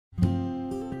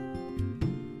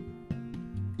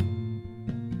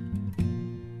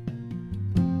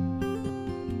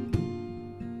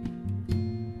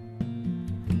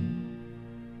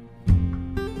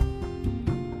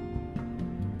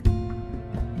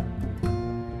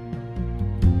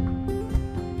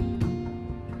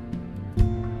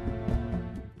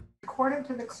it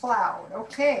to the cloud.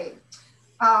 Okay.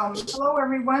 Hello,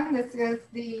 everyone. This is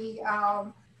the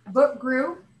book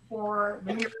group for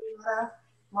the Murrieta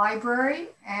Library,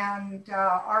 and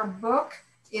our book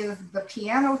is The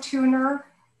Piano Tuner,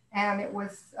 and it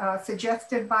was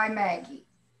suggested by Maggie.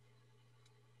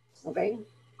 Okay.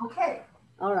 Okay.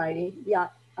 All righty. Yeah.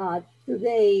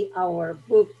 Today, our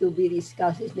book to be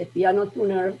discussed is The Piano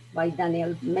Tuner by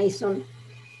Daniel Mason.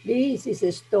 This is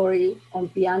a story on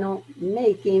piano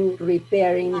making,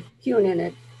 repairing, tuning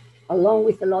it, along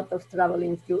with a lot of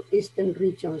traveling through eastern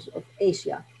regions of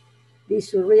Asia.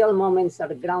 These surreal moments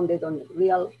are grounded on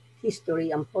real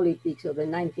history and politics of the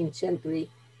 19th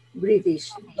century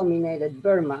British-dominated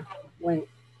Burma, when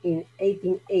in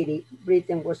 1880,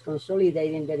 Britain was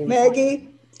consolidating their empire. Maggie,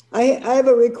 I have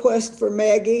a request for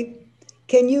Maggie.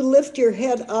 Can you lift your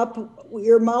head up?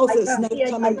 Your mouth is not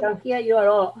coming. I can hear you at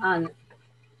all, Anne.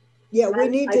 Yeah, we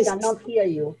need to. I cannot hear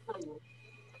you.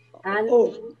 Anne,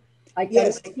 I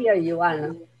yes. cannot hear you,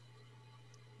 Anna.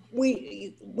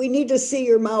 We need to see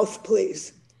your mouth,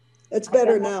 please. It's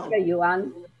better now. Hear you,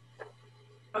 Anne.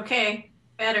 Okay,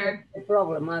 better. The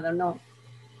problem, I don't know.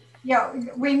 Yeah,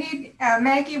 we need,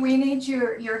 Maggie, we need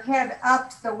your head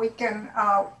up so we can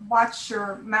watch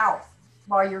your mouth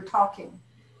while you're talking.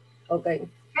 Okay.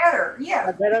 Better,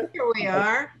 yeah. Better? Here we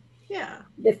are. Yeah.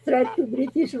 The threat to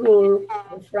British rule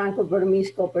of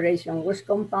Franco-Burmese cooperation was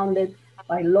compounded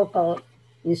by local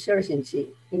insurgency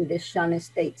in the Shan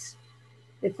states.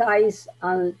 The Thais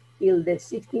until the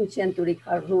 16th century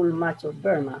had ruled much of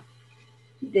Burma.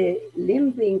 The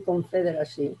Limping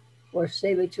Confederacy was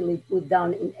savagely put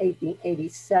down in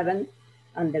 1887,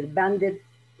 and the bandit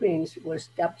prince was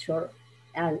captured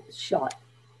and shot.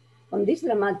 On this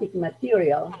dramatic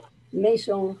material,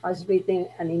 Mason has written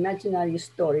an imaginary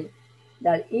story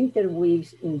that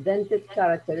interweaves invented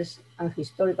characters and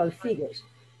historical figures,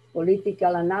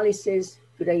 political analysis,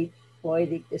 great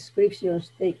poetic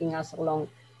descriptions taking us along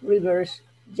rivers,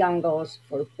 jungles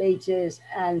for pages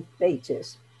and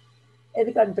pages.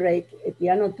 Edgar Drake, a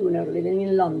piano tuner living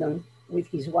in London with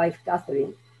his wife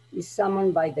Catherine, is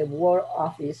summoned by the War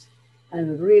Office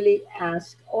and really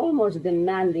asks, almost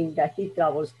demanding, that he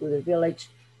travels to the village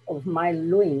of Mile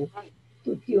Luin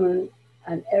to tune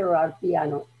an RR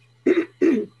piano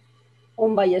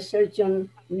owned by a Sergeant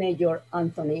Major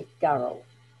Anthony Carroll.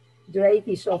 Drake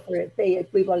is offered a pay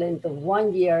equivalent of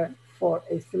 1 year for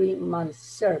a 3-month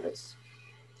service.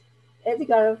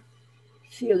 Edgar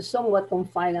feels somewhat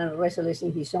confined and restless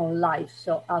in his own life,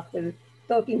 so after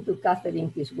talking to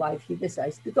Catherine, his wife, he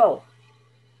decides to go.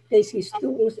 Takes his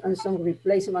tools and some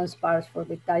replacement parts for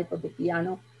the type of the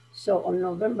piano, so on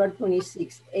November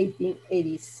 26,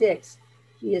 1886,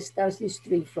 he starts his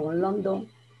trip from London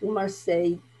to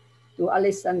Marseille to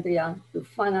Alexandria to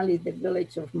finally the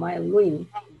village of Mile Luin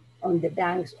on the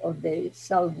banks of the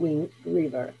Salween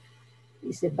River.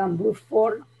 It's a bamboo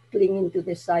fort clinging to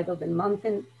the side of the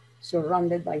mountain,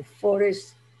 surrounded by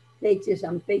forests, pages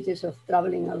and pages of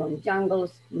traveling along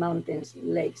jungles, mountains,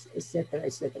 lakes, etc.,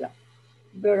 etc.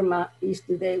 Burma is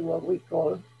today what we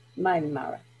call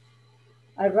Myanmar.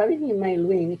 Arriving in Mile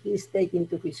Luin, he is taken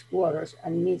to his quarters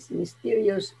and meets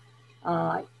mysterious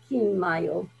Kim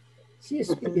Mayo. She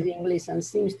speaks English and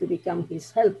seems to become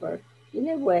his helper, in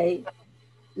a way,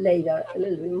 later a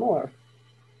little bit more.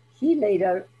 He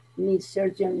later meets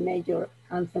Sergeant Major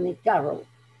Anthony Carroll,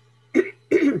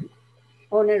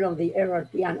 owner of the RR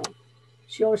piano,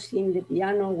 shows him the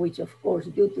piano, which of course,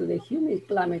 due to the humid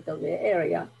climate of the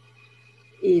area,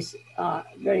 is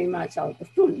very much out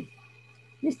of tune.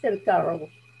 Mr. Carroll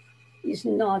is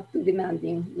not too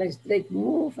demanding, lets Drake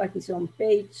move at his own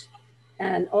pace,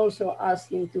 and also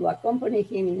asks him to accompany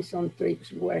him in some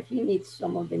trips where he meets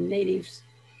some of the natives'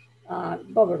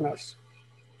 governors.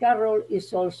 Carroll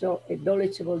is also a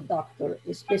knowledgeable doctor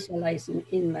specializing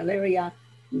in malaria,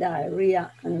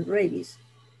 diarrhea, and rabies,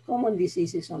 common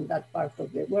diseases on that part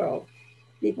of the world.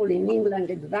 People in England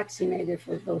get vaccinated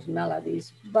for those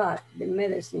maladies, but the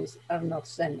medicines are not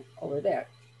sent over there.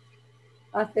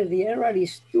 After the error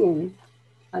is tuned,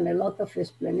 and a lot of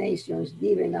explanations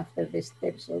given after the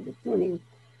steps of the tuning,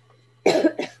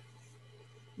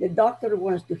 the doctor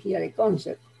wants to hear a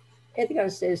concert. Edgar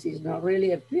says he's not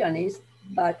really a pianist,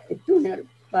 but a tuner,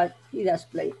 but he does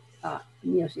play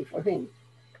music for him.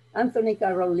 Anthony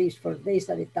Carroll leaves for days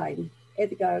at a time.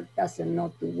 Edgar doesn't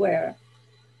know to where.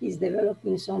 He's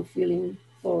developing some feeling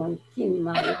for Kim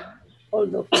Mayo,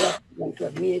 although he doesn't want to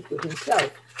admit it to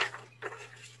himself.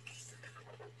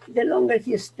 The longer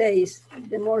he stays,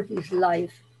 the more his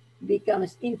life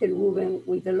becomes interwoven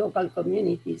with the local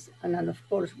communities and of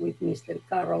course with Mr.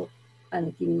 Carroll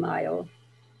and Kim Mayo,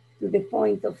 to the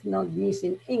point of not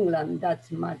missing England that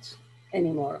much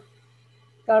anymore.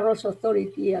 Carroll's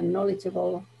authority and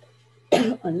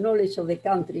and knowledge of the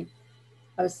country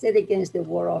are set against the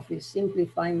War Office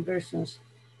simplifying versions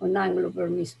on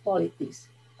Anglo-Burmese politics.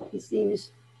 He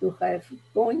seems to have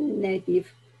gone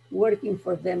native working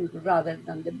for them rather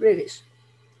than the British.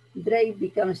 Drake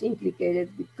becomes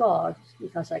implicated because he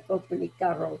has accompanied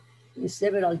Carroll in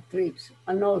several trips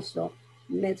and also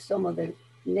met some of the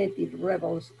native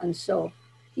rebels and saw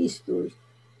his tours,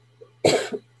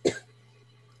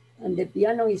 and the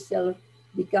piano itself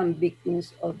become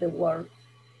victims of the war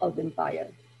of the empire.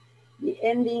 The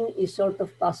ending is sort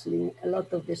of puzzling. A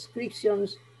lot of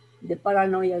descriptions. The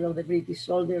paranoia of the British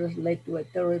soldiers led to a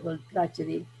terrible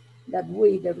tragedy that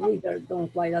we, the reader,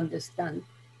 don't quite understand.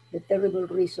 The terrible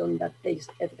reason that takes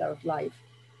Edgar's life.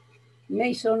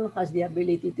 Mason has the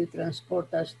ability to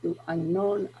transport us to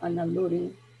unknown and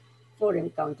alluring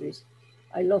foreign countries.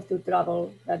 I love to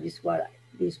travel. That is what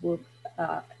this book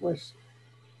was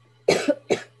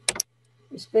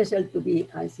special to be,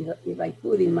 as if I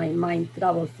could in my mind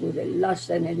travel through the lush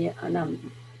scenery and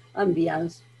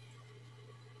ambience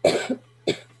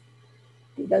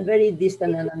that very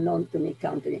distant and unknown to me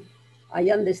country. I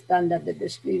understand that the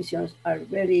descriptions are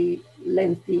very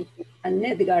lengthy and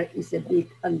Edgar is a bit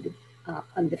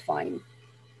undefined.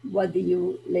 What do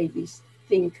you ladies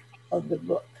think of the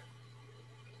book?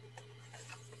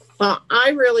 Well, I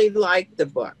really like the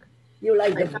book. You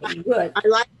like the book? Good. I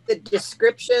like the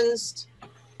descriptions.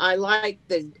 I like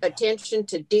the attention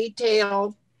to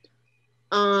detail.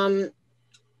 I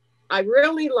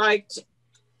really liked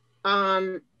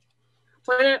when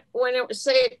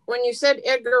you said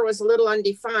Edgar was a little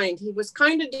undefined. He was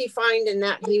kind of defined in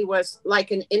that he was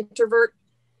like an introvert.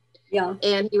 Yeah.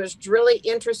 And he was really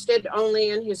interested only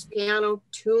in his piano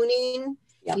tuning.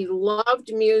 Yeah. He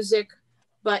loved music,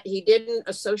 but he didn't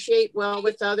associate well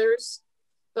with others.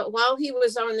 But while he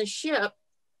was on the ship,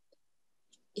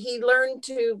 he learned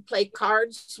to play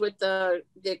cards with the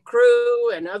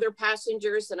crew and other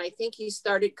passengers. And I think he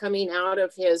started coming out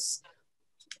of his,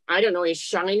 I don't know, his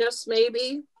shyness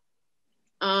maybe.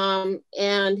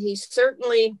 And he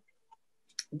certainly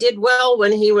did well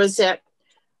when he was at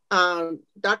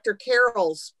Dr.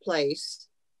 Carroll's place,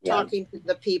 talking to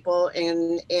the people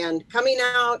and coming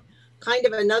out. Kind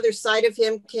of another side of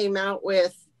him came out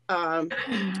with,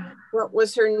 what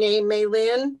was her name,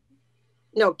 Maylin?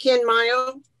 No, Ken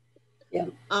Mayo. Yeah.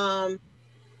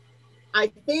 I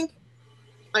think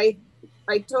I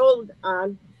told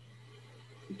Daylene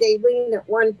at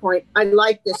one point, I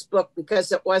like this book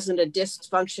because it wasn't a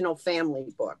dysfunctional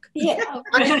family book. Yeah.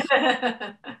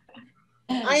 I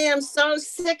am so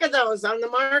sick of those on the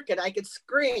market. I could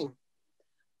scream.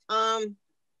 I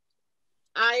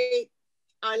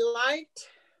liked,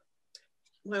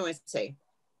 what do I say?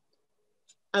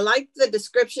 I liked the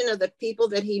description of the people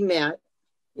that he met.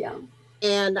 Yeah.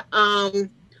 And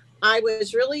I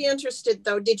was really interested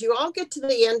though. Did you all get to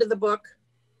the end of the book?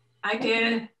 I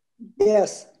did.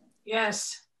 Yes.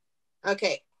 Yes.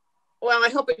 Okay. Well, I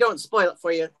hope I don't spoil it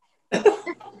for you.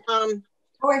 Go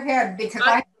ahead, because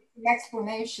I have an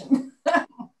explanation.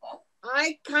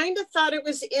 I kind of thought it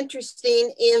was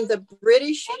interesting in the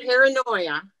British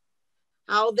paranoia,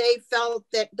 how they felt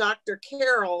that Dr.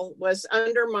 Carroll was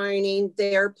undermining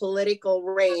their political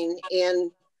reign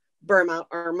in Burma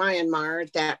or Myanmar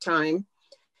at that time,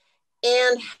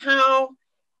 and how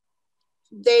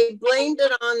they blamed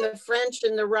it on the French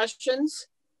and the Russians.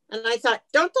 And I thought,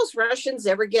 don't those Russians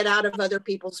ever get out of other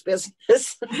people's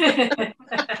business?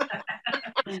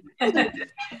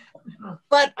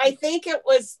 But I think it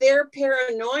was their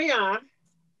paranoia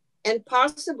and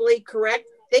possibly correct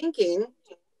thinking.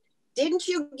 Didn't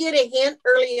you get a hint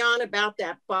early on about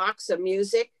that box of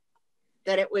music,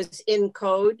 that it was in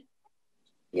code?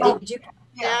 Yeah. Did you get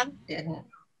that? Didn't.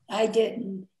 I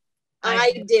didn't.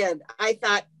 I did. I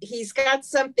thought he's got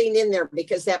something in there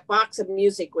because that box of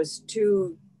music was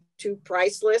too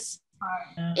priceless.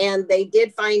 And they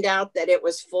did find out that it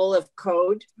was full of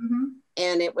code. Mm-hmm.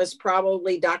 And it was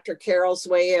probably Dr. Carroll's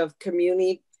way of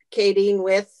communicating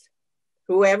with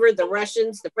whoever, the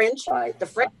Russians, the French. The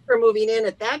French were moving in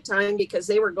at that time because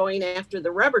they were going after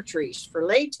the rubber trees for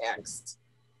latex.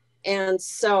 And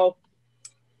so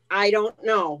I don't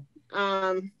know.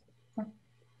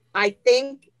 I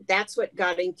think that's what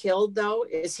got him killed though,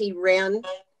 is he ran.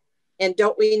 And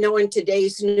don't we know in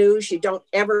today's news, you don't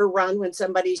ever run when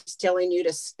somebody's telling you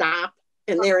to stop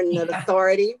and they're in an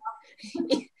authority.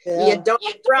 Yeah. You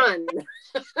don't run.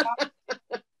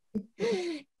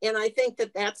 And I think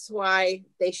that that's why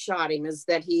they shot him, is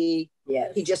that he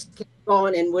just kept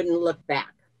going and wouldn't look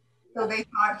back. So they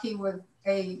thought he was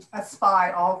a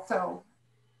spy also.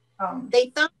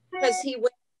 They thought because he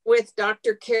went with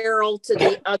Dr. Carroll to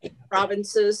the other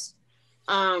provinces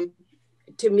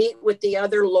to meet with the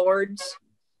other lords,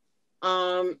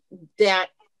 that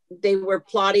they were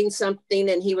plotting something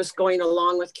and he was going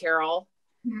along with Carroll.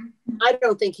 Mhm. I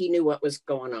don't think he knew what was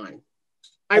going on.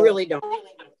 I really don't. I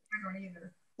don't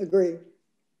either. Agree.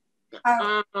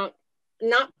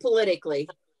 Not politically.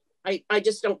 I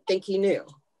just don't think he knew.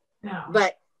 No.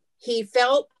 But he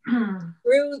felt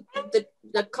through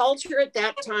the culture at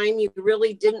that time, you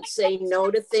really didn't say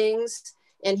no to things.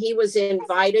 And he was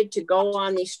invited to go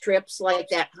on these trips, like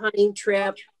that hunting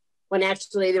trip, when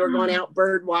actually they were going out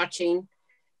bird watching.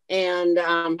 And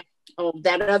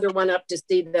that other one up to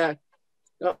see the,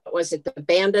 what was it, the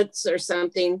bandits or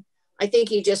something. I think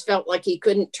he just felt like he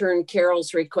couldn't turn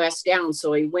Carol's request down,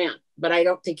 so he went. But I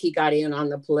don't think he got in on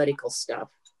the political stuff.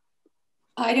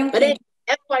 I don't But think,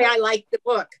 that's why I like the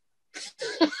book.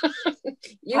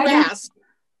 You asked.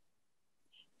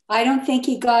 I don't think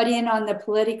he got in on the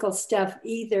political stuff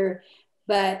either,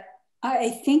 but I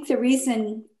think the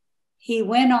reason he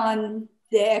went on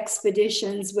the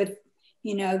expeditions with,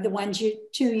 you know, the ones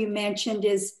you mentioned,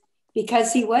 is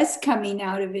because he was coming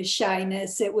out of his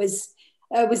shyness. It was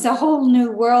a whole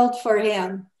new world for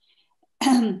him,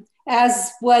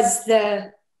 as was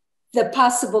the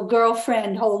possible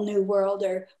girlfriend whole new world,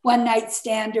 or one night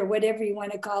stand, or whatever you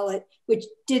want to call it, which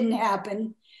didn't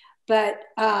happen. But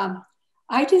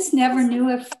I just never knew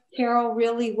if Carol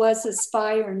really was a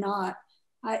spy or not.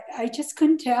 I just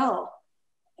couldn't tell.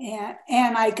 And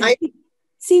I could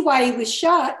see why he was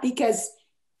shot, because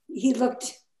he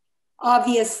looked,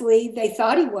 obviously, they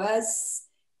thought he was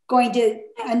going to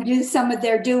undo some of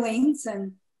their doings.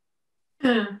 And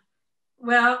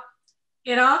Well,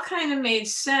 it all kind of made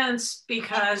sense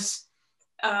because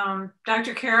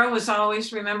Dr. Carroll was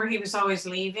always, remember, he was always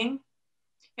leaving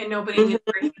and nobody knew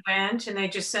where he went. And they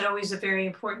just said, oh, he's a very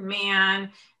important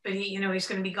man, but he, you know, he's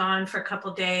going to be gone for a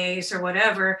couple days or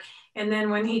whatever. And then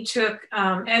when he took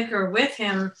Edgar with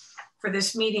him for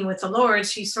this meeting with the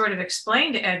Lords, he sort of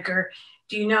explained to Edgar,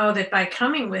 do you know that by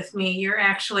coming with me, you're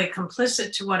actually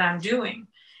complicit to what I'm doing?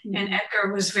 Mm-hmm. And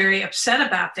Edgar was very upset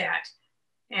about that.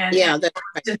 And yeah, was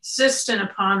insistent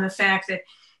upon the fact that,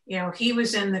 you know, he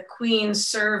was in the Queen's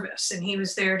service and he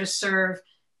was there to serve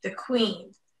the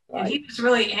Queen. Right. And he was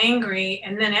really angry.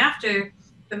 And then after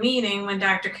the meeting, when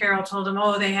Dr. Carroll told him,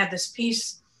 oh, they had this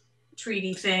peace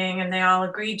treaty thing and they all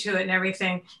agreed to it and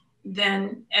everything,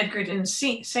 then Edgar didn't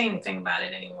say anything about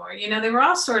it anymore. You know, they were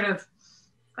all sort of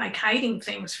like hiding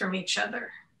things from each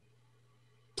other.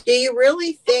 Do you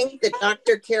really think that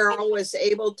Dr. Carroll was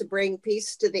able to bring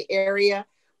peace to the area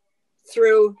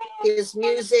through his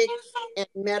music and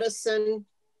medicine?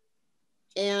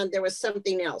 And there was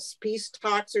something else, peace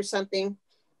talks or something,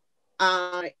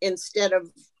 instead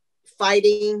of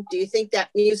fighting? Do you think that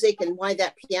music and why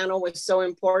that piano was so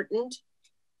important?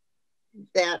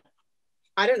 That,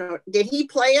 I don't know, did he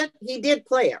play it? He did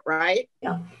play it, right?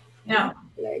 No, he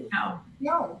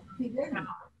didn't. No.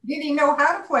 Did he know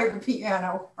how to play the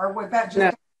piano, or was that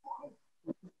just?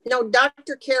 No,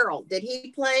 Dr. Carroll, did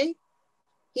he play?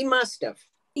 He must have.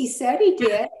 He said he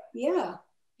did. Yeah.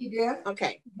 He did?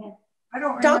 Okay. I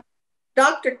don't remember.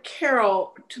 Dr.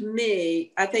 Carroll, to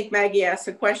me, I think Maggie asked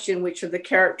the question, which of the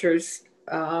characters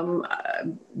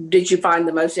did you find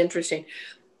the most interesting?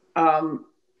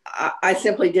 I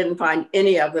simply didn't find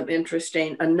any of them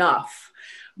interesting enough.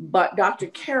 But Dr.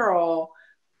 Carroll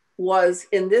was,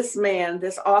 in this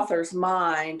author's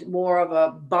mind, more of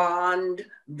a Bond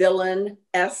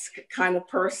villain-esque kind of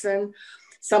person.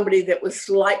 Somebody that was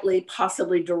slightly,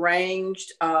 possibly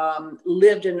deranged,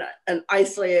 lived in an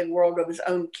isolated world of his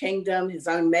own kingdom, his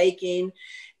own making,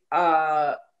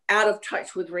 out of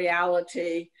touch with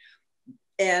reality.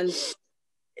 And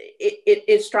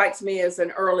it strikes me as an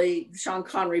early Sean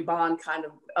Connery Bond kind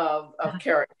of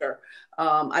character.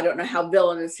 I don't know how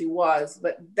villainous he was,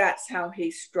 but that's how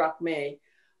he struck me.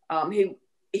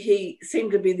 He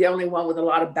seemed to be the only one with a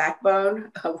lot of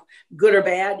backbone, good or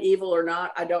bad, evil or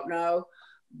not, I don't know.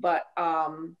 But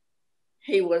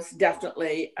he was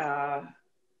definitely a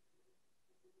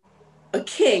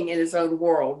king in his own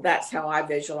world. That's how I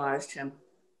visualized him.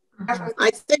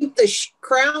 I think the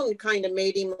crown kind of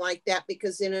made him like that,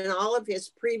 because in all of his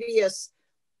previous,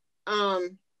 oh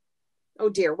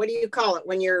dear, what do you call it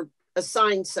when you're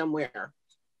assigned somewhere?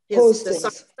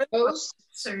 Postings.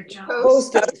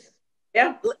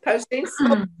 Yeah, postings.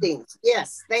 Postings.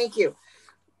 Yes, thank you.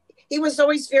 He was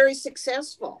always very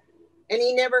successful. And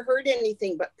he never heard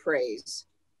anything but praise.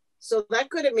 So that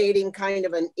could have made him kind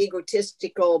of an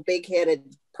egotistical,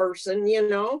 big-headed person, you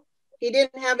know? He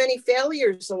didn't have any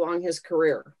failures along his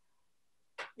career.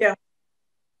 Yeah.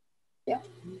 Yeah.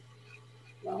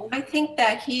 No? I think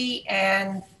that he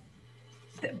and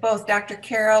both Dr.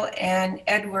 Carroll and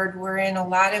Edward were in a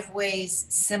lot of ways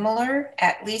similar,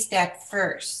 at least at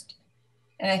first.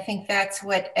 And I think that's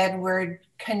what Edward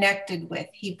connected with.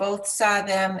 He both saw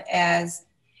them as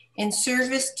in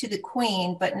service to the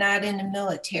Queen, but not in a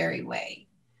military way.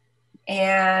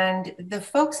 And the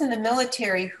folks in the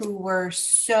military who were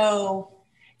so,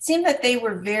 it seemed that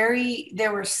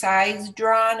there were sides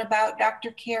drawn about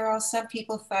Dr. Carroll. Some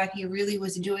people thought he really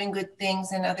was doing good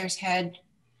things, and others had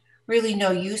really no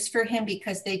use for him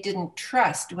because they didn't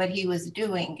trust what he was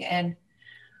doing. And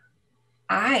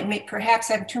perhaps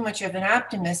I'm too much of an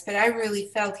optimist, but I really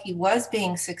felt he was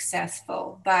being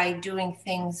successful by doing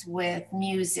things with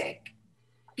music,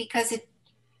 because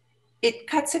it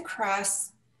cuts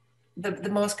across the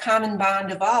most common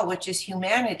bond of all, which is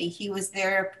humanity. He was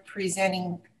there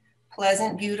presenting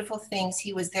pleasant, beautiful things.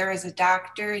 He was there as a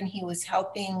doctor, and he was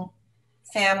helping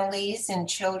families and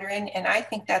children. And I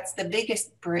think that's the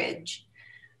biggest bridge.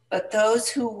 But those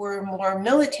who were more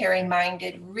military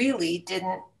minded really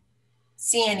didn't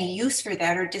see any use for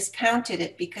that, or discounted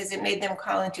it, because it made them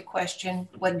call into question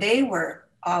what they were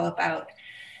all about.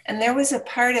 And there was a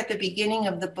part at the beginning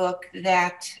of the book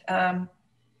that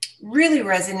really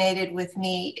resonated with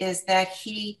me, is that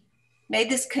he made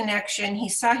this connection. He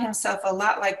saw himself a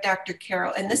lot like Dr.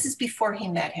 Carroll, and this is before he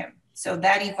met him, so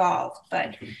that evolved.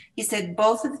 But he said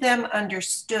both of them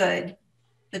understood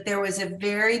that there was a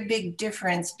very big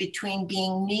difference between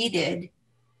being needed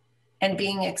and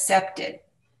being accepted.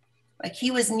 Like,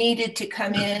 he was needed to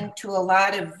come in to a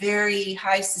lot of very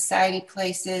high society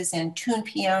places and tune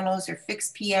pianos or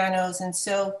fix pianos. And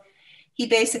so he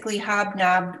basically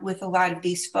hobnobbed with a lot of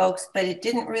these folks, but it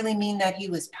didn't really mean that he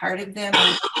was part of them.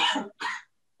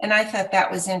 And I thought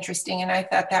that was interesting. And I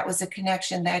thought that was a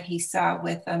connection that he saw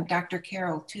with Dr.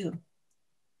 Carroll too.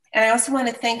 And I also want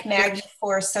to thank Maggie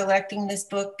for selecting this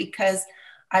book, because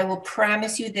I will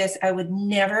promise you this, I would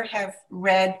never have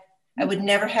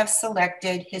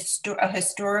selected a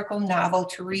historical novel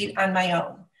to read on my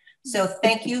own. So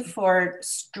thank you for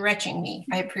stretching me.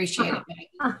 I appreciate it,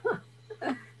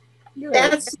 Maggie.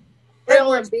 That's the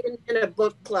thrill of being in a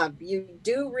book club. You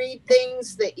do read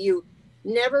things that you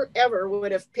never, ever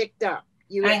would have picked up.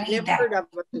 You have never heard of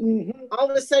them. All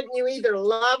of a sudden, you either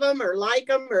love them or like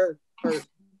them or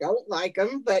don't like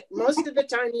them, but most of the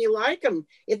time you like them.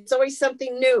 It's always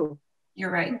something new.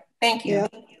 You're right. Thank you. Yeah.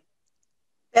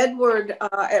 Edward,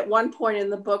 at one point in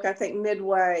the book, I think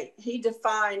midway, he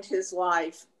defined his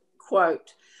life,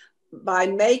 quote, by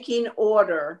making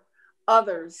order,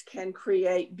 others can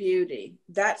create beauty.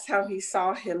 That's how he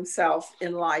saw himself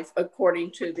in life,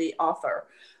 according to the author.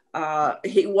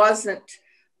 He wasn't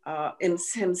in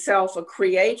himself a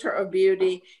creator of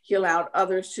beauty. He allowed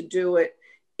others to do it.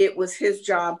 It was his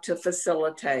job to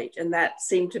facilitate. And that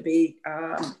seemed to be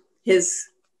his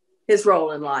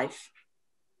role in life.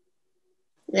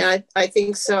 Yeah, I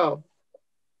think so.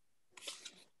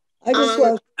 I just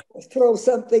want to throw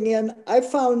something in. I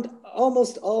found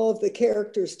almost all of the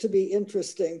characters to be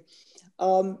interesting.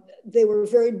 They were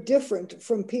very different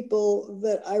from people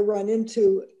that I run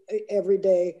into every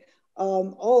day.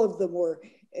 All of them were,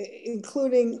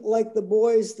 including like the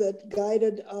boys that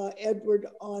guided Edward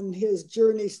on his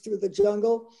journeys through the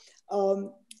jungle.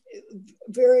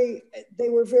 They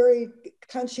were very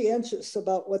conscientious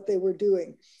about what they were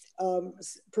doing,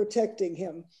 protecting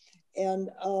him. And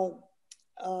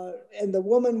the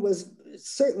woman was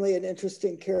certainly an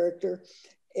interesting character.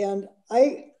 And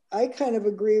I kind of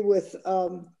agree with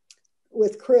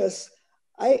Chris.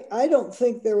 I don't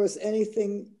think there was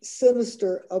anything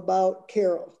sinister about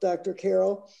Carroll, Dr.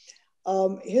 Carroll.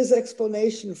 His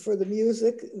explanation for the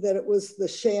music, that it was the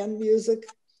Shan music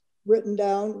written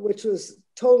down, which was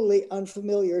totally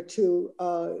unfamiliar to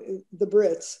the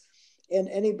Brits and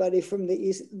anybody from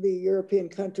the European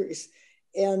countries.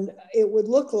 And it would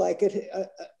look like it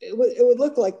would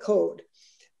look like code,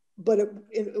 but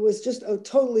it was just a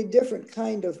totally different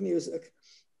kind of music.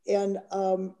 And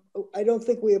I don't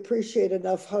think we appreciate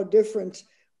enough how different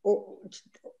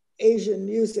Asian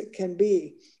music can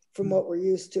be from what we're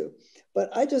used to. But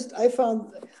I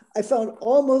found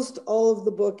almost all of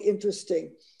the book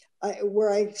interesting.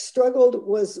 Where I struggled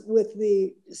was with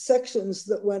the sections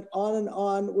that went on and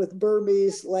on with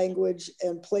Burmese language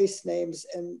and place names,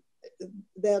 and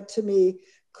that to me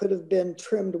could have been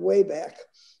trimmed way back.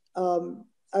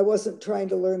 I wasn't trying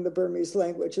to learn the Burmese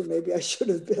language, and maybe I should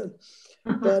have been.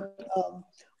 But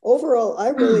overall, I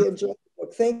really enjoyed the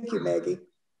book. Thank you, Maggie.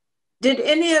 Did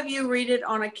any of you read it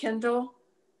on a Kindle?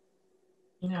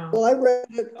 No. Well, I read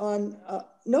it on,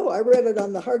 I read it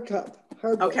on the hardcover.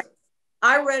 Okay.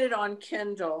 I read it on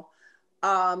Kindle.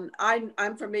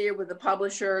 I'm familiar with the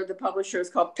publisher. The publisher is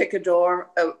called Picador,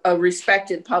 a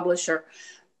respected publisher.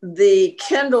 The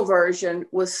Kindle version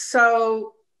was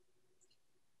so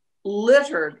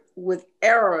littered with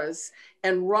errors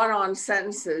and run-on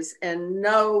sentences and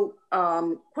no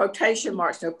quotation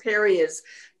marks, no periods,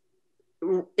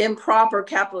 improper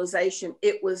capitalization.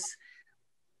 It was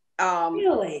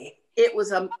Really? It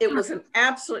was an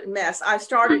absolute mess. I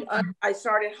started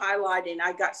highlighting.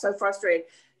 I got so frustrated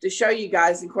to show you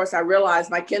guys. Of course, I realized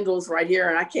my Kindle's right here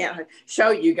and I can't show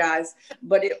you guys,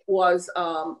 but it was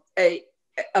a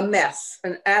mess,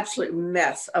 an absolute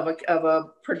mess of a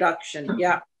production.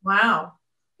 Yeah. Wow.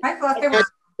 I thought there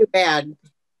was too bad.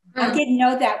 I didn't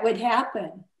know that would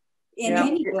happen in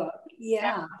any book.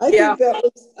 Yeah. I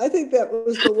think that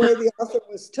was the way the author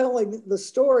was telling the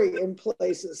story in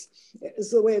places,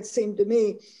 is the way it seemed to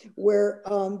me, where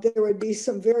there would be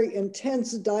some very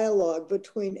intense dialogue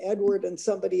between Edward and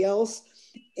somebody else,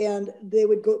 and they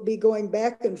would be going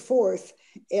back and forth.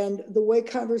 And the way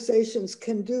conversations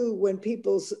can do when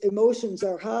people's emotions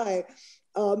are high,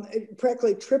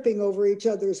 practically tripping over each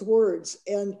other's words.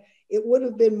 And it would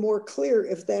have been more clear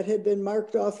if that had been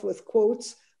marked off with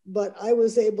quotes, but I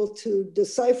was able to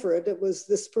decipher it. It was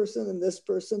this person and this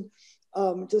person,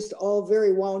 just all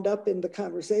very wound up in the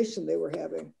conversation they were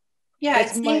having. Yeah, it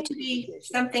seemed to be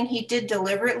something he did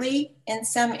deliberately in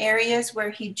some areas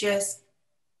where he just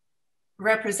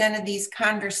represented these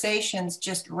conversations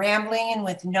just rambling and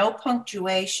with no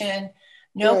punctuation,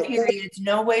 no periods,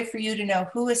 no way for you to know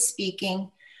who is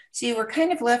speaking. So you were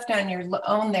kind of left on your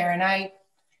own there. And I,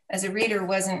 as a reader,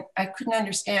 I couldn't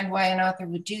understand why an author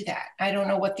would do that. I don't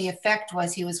know what the effect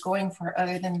was he was going for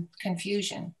other than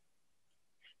confusion.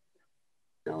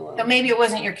 So maybe it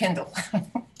wasn't your Kindle.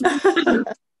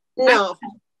 No.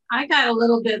 I got a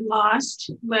little bit lost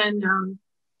when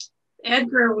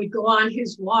Edgar would go on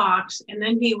his walks and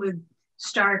then he would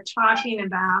start talking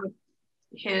about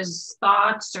his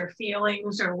thoughts or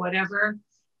feelings or whatever.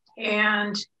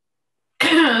 And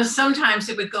sometimes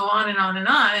it would go on and on and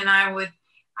on. And I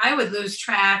would lose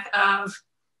track of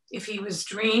if he was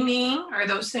dreaming or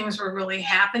those things were really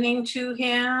happening to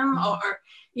him, or,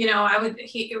 you know,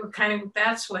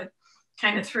 that's what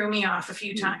kind of threw me off a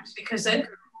few times, because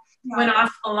Edgar went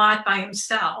off a lot by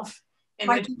himself and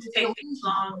would take these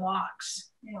long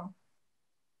walks. Yeah.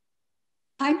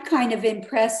 I'm kind of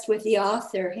impressed with the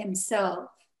author himself.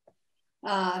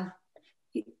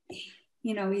 You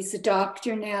know, he's a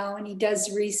doctor now and he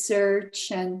does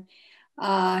research, and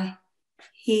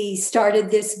he started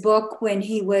this book when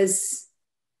he was.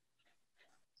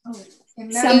 He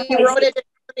wrote it at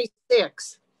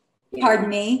 26. Pardon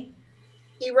me?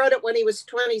 He wrote it when he was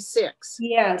 26.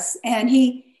 Yes, and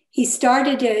he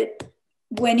started it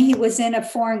when he was in a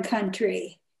foreign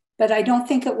country, but I don't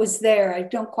think it was there. I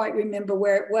don't quite remember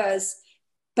where it was,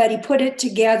 but he put it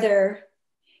together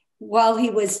while he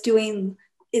was doing,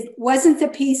 it wasn't the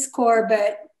Peace Corps,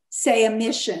 but say a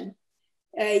mission,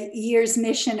 a year's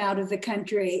mission out of the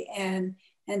country. And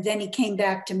then he came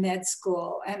back to med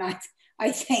school. And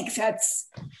I think that's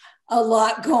a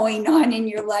lot going on in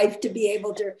your life to be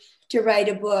able to write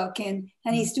a book. And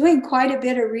he's doing quite a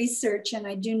bit of research, and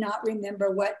I do not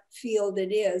remember what field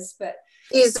it is, but.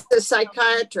 He's a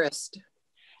psychiatrist.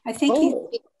 I think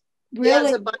he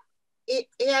really. He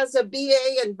has a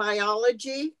BA in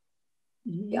biology.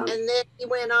 Yeah. And then he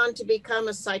went on to become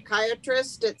a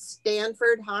psychiatrist at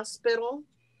Stanford Hospital.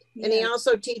 Yeah. And he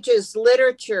also teaches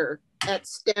literature at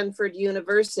Stanford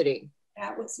University.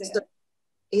 That was it. So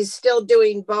he's still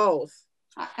doing both.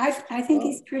 I think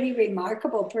he's a pretty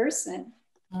remarkable person.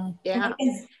 Yeah.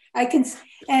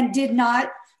 And did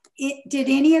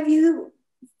any of you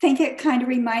think it kind of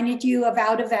reminded you of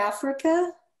Out of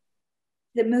Africa,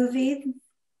 the movie?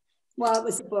 Well, it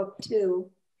was a book too.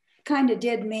 Kind of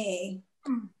did me.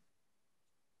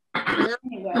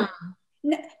 Anyway,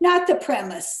 not the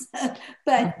premise,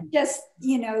 but just,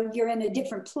 you know, you're in a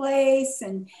different place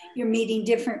and you're meeting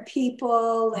different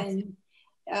people and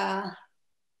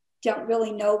don't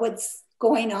really know what's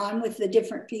going on with the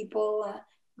different people.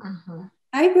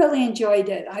 I really enjoyed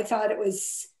it. I thought it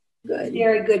was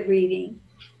very good reading.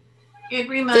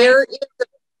 There is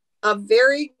a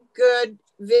very good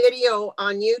video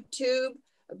on YouTube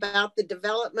about the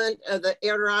development of the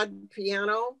Erod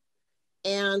piano.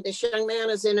 And this young man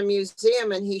is in a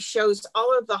museum and he shows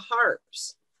all of the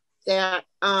harps that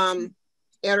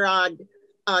Erod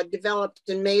developed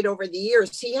and made over the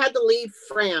years. He had to leave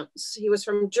France. He was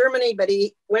from Germany, but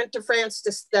he went to France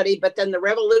to study, but then the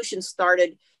revolution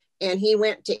started and he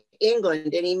went to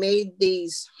England and he made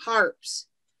these harps.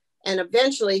 And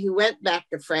eventually he went back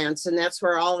to France, and that's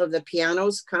where all of the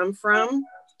pianos come from.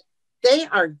 They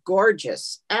are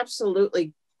gorgeous,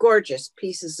 absolutely gorgeous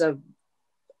pieces of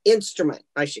instrument,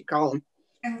 I should call them.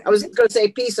 I was going to say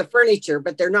piece of furniture,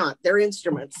 but they're not. They're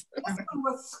instruments.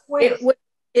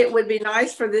 It would be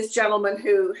nice for this gentleman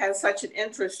who has such an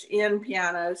interest in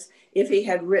pianos if he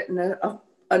had written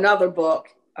another book,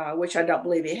 which I don't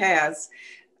believe he has,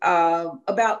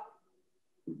 about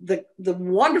the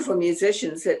wonderful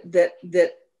musicians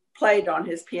that played on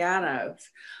his pianos.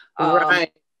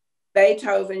 Right.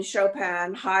 Beethoven,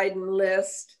 Chopin, Haydn,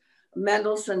 Liszt,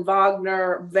 Mendelssohn,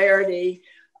 Wagner, Verdi.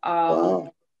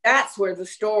 Wow. That's where the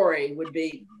story would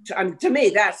be. To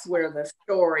me, that's where the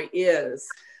story is.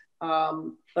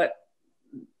 Anyway,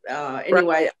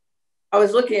 I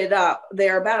was looking it up.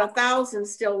 There are about 1,000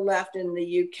 still left in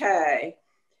the UK.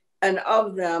 And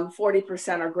of them,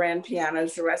 40% are grand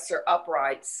pianos. The rest are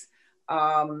uprights.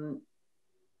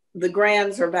 The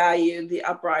grands are valued. The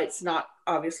uprights, not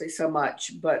obviously so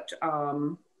much. But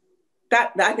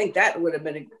I think that would have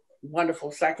been a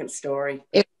wonderful second story.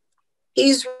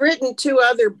 He's written 2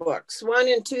 other books, one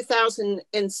in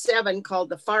 2007 called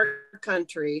The Far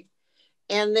Country,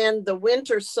 and then The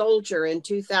Winter Soldier in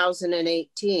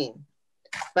 2018.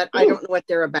 But I don't know what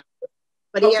they're about.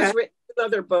 But he has written 2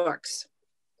 other books.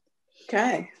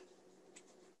 Okay.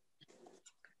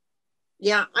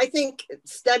 Yeah, I think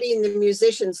studying the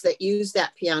musicians that use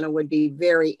that piano would be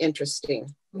very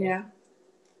interesting. Yeah.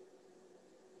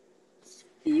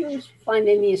 Do you find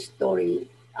any story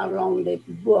around the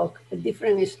book, a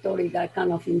different story that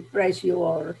kind of impressed you,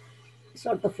 or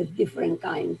sort of a different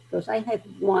kind? Because I had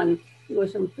one, it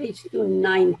was on page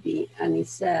 290, and it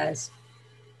says,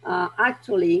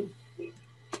 actually,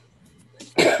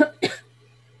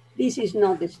 this is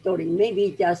not the story,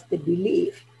 maybe just the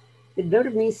belief. The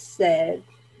Burmese said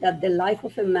that the life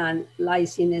of a man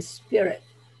lies in a spirit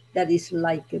that is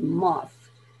like a moth.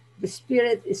 The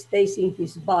spirit stays in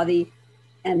his body,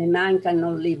 and a man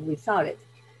cannot live without it.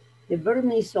 The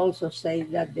Burmese also say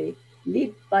that the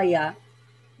Libbaya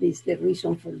is the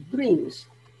reason for dreams.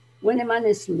 When a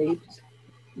man sleeps,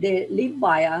 the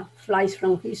Libbaya flies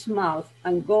from his mouth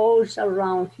and goes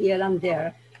around here and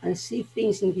there and sees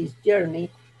things in his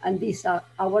journey, and these are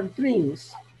our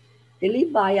dreams. The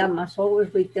Libbaya must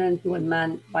always return to a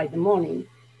man by the morning.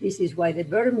 This is why the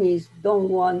Burmese don't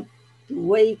want to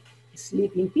wake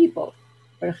sleeping people.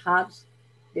 Perhaps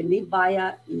the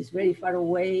Libbaya is very far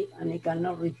away and it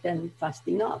cannot return fast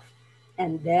enough.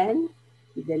 And then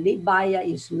if the Libbaya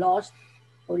is lost,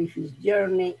 or if his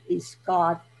journey is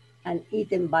caught and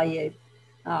eaten by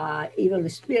a evil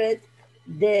spirit,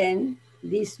 then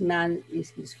this man is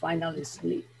his final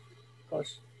sleep.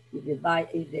 Because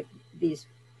if this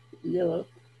little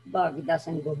bug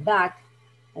doesn't go back,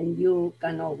 and you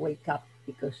cannot wake up,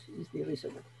 because it's the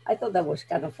reason. I thought that was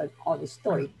kind of an odd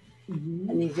story. Mm-hmm.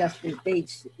 And it's just in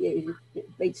page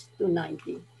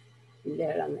 290 in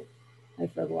there. And I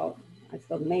thought, well,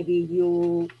 maybe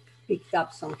you picked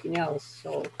up something else.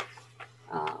 So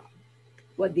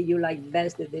what did you like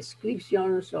best, the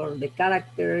descriptions or the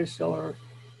characters, or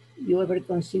you ever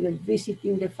considered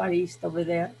visiting the Far East over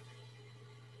there?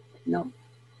 No,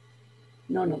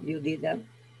 none of you did that.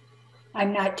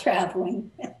 I'm not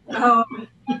traveling. Oh,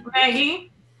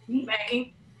 Maggie,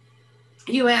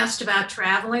 you asked about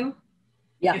traveling.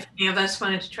 Yeah. If any of us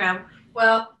wanted to travel.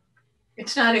 Well,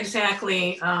 it's not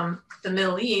exactly the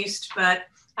Middle East, but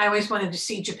I always wanted to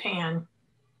see Japan.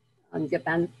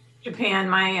 Japan? Japan.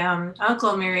 My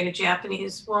uncle married a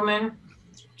Japanese woman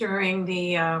during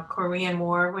the Korean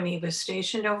War when he was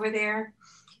stationed over there.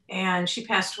 And she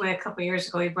passed away a couple of years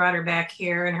ago. He brought her back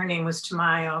here, and her name was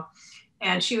Tamayo.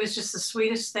 And she was just the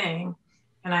sweetest thing.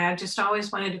 And I just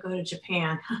always wanted to go to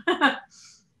Japan. I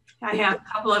have a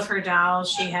couple of her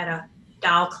dolls. She had a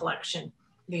doll collection,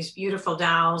 these beautiful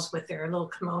dolls with their little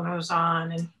kimonos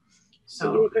on. And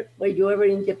so. Were you ever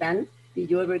in Japan?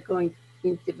 Did you ever go in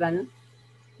Japan?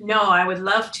 No, I would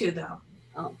love to, though.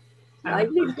 Oh. I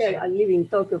lived there. I lived in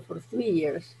Tokyo for 3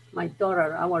 years.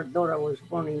 Our daughter was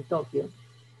born in Tokyo.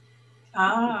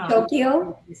 Ah.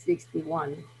 Tokyo?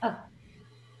 1961. Oh.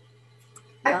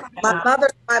 Yeah.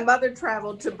 My mother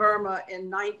traveled to Burma in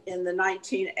the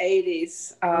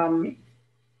 1980s.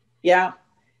 Yeah,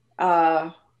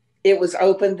 it was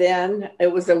open then. It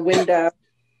was a window,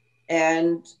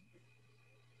 and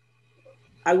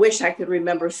I wish I could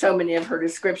remember so many of her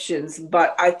descriptions.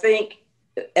 But I think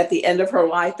at the end of her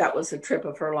life, that was a trip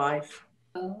of her life.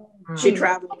 Oh. She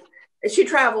traveled.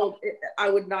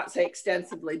 I would not say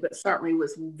extensively, but certainly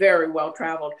was very well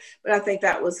traveled. But I think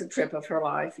that was a trip of her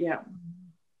life. Yeah.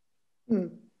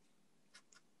 Isn't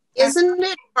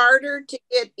it harder to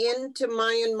get into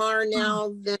Myanmar now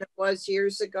than it was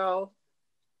years ago?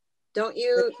 Don't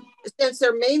you, since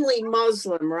they're mainly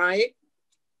Muslim, right?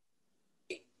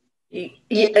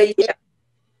 Yeah.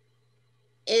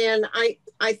 And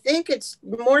I think it's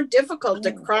more difficult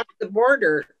to cross the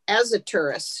border as a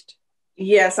tourist.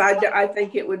 Yes, I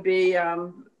think it would be, I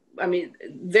mean,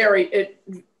 very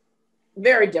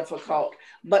difficult,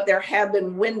 but there have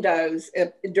been windows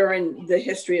during the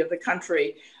history of the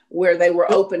country where they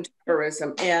were open to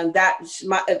tourism. And that,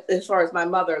 as far as my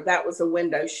mother, that was a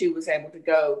window she was able to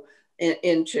go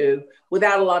into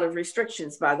without a lot of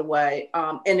restrictions, by the way,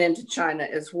 and into China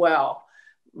as well.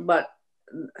 But,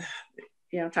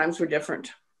 you know, times were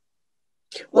different.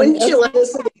 Wouldn't you like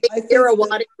the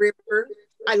Irrawaddy River?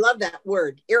 I love that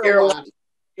word, Irrawaddy.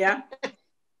 Yeah.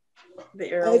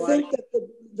 I think that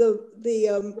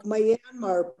the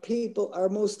Myanmar people are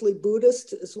mostly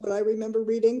Buddhist, is what I remember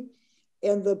reading,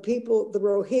 and the people, the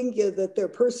Rohingya that they're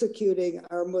persecuting,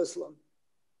 are Muslim.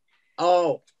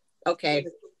 Oh, okay.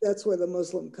 That's where the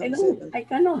Muslim comes in. I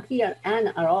cannot hear Anne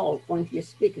at all when she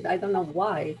speaks. I don't know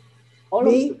why. All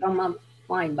of you come up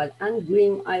fine, but Anne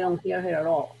Green, I don't hear her at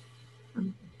all.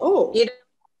 Oh, you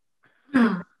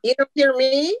don't hear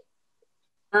me?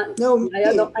 No,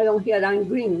 I don't hear Anne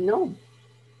Green. No,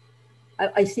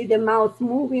 I see the mouth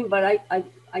moving, but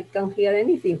I can't hear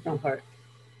anything from her.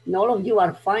 And all of you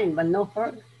are fine, but not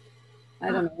her.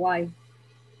 I don't know why.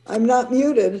 I'm not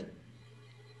muted.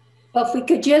 Well, if we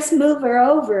could just move her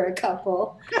over a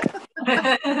couple.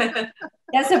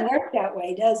 Doesn't work that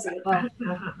way, does it?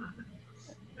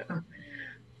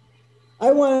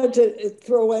 I wanted to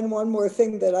throw in one more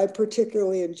thing that I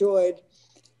particularly enjoyed.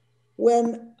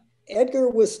 When Edgar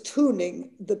was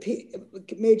tuning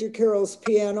Major Carroll's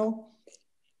piano,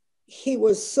 he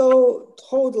was so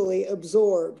totally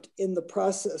absorbed in the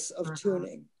process of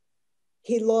tuning.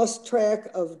 He lost track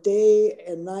of day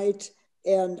and night,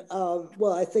 and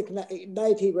well, I think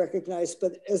night he recognized,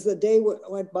 but as the day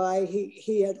went by,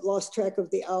 he had lost track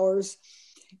of the hours.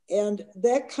 And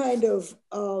that kind of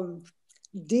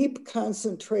deep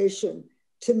concentration,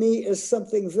 to me, is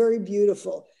something very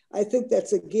beautiful. I think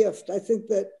that's a gift. I think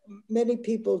that many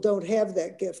people don't have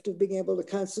that gift of being able to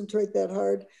concentrate that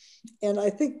hard. And I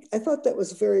thought that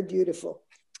was very beautiful,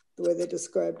 the way they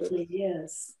described it.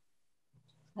 Yes.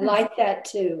 I like that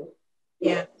too.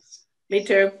 Yeah, me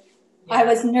too. I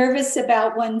was nervous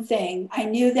about one thing. I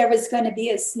knew there was going to be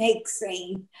a snake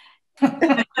scene.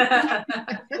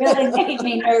 Really made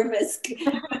me nervous.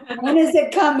 When is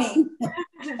it coming?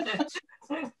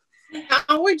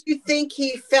 How would you think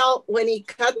he felt when he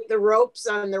cut the ropes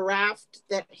on the raft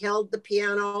that held the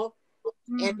piano,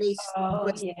 and he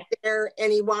was there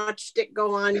and he watched it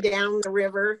go on down the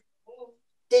river?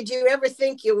 Did you ever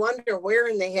think, you wonder where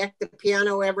in the heck the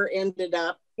piano ever ended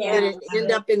up? Did it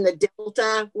end up in the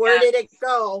Delta? Where did it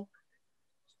go?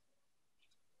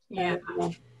 Yeah.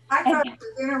 I thought it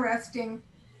was interesting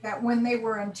that when they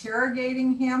were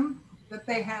interrogating him, that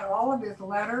they had all of his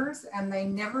letters and they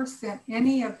never sent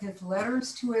any of his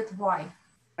letters to his wife.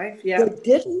 Yeah. They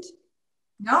didn't?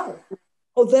 No.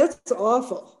 Oh, that's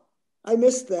awful. I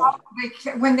missed that.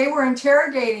 When they were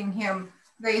interrogating him,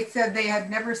 they said they had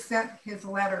never sent his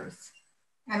letters.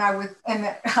 And I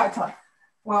thought,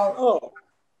 well,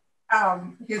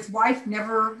 his wife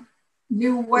never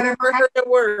knew whatever heard a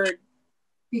word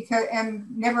and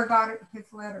never got his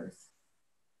letters.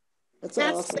 That's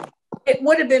awesome. It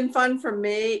would have been fun for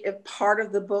me if part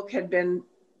of the book had been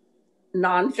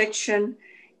nonfiction,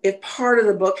 if part of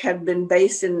the book had been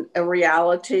based in a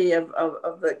reality of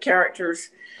the characters,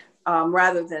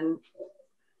 rather than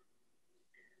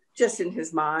just in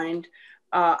his mind.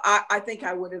 I think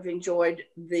I would have enjoyed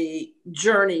the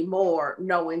journey more,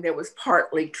 knowing there was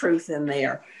partly truth in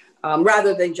there,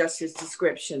 rather than just his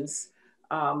descriptions.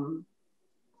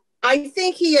 I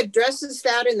think he addresses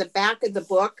that in the back of the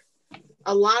book.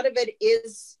 A lot of it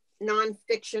is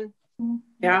nonfiction.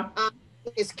 Yeah.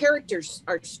 His characters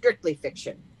are strictly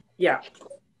fiction. Yeah.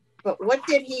 But what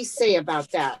did he say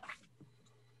about that?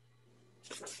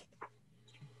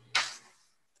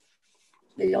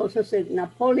 They also said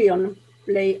Napoleon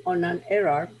played on an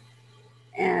error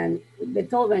and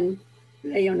Beethoven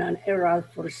played on an error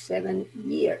for 7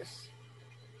 years.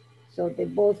 So they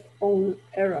both own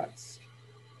errors.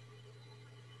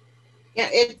 Yeah,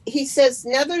 he says,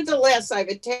 nevertheless, I've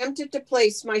attempted to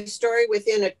place my story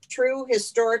within a true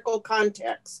historical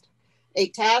context, a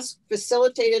task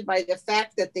facilitated by the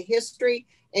fact that the history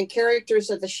and characters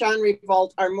of the Shan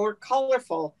Revolt are more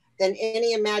colorful than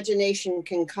any imagination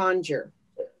can conjure.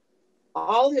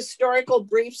 All historical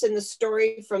briefs in the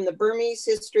story, from the Burmese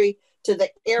history to the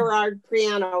Erard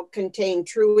piano, contain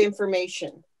true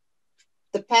information.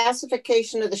 The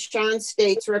pacification of the Shan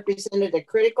states represented a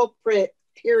critical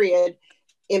period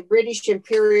in British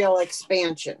imperial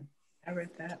expansion. I read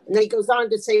that. And then he goes on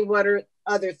to say what are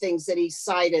other things that he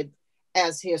cited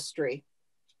as history.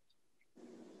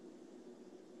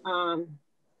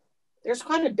 There's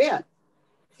quite a bit.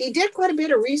 He did quite a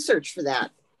bit of research for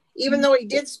that, even though he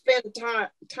did spend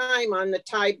time on the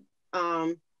Thai,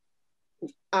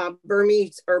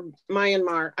 Burmese or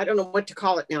Myanmar, I don't know what to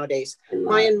call it nowadays,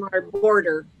 Myanmar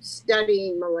border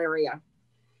studying malaria.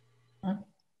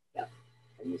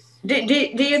 Do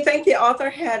you think the author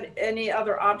had any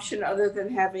other option other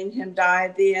than having him die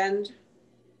at the end?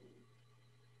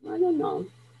 I don't know.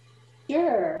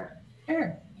 Sure.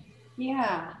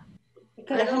 Yeah. They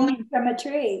could have hung him from a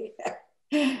tree.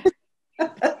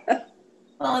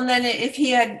 Well, and then if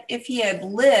he had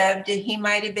lived, he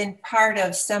might have been part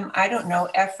of some, I don't know,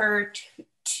 effort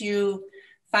to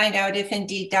find out if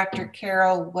indeed Dr.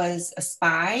 Carroll was a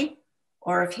spy,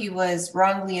 or if he was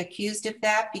wrongly accused of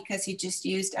that because he just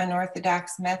used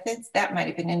unorthodox methods. That might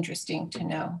have been interesting to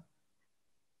know.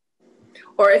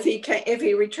 Or if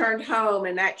he returned home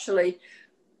and actually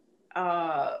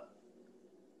had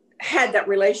that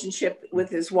relationship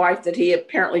with his wife that he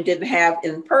apparently didn't have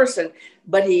in person,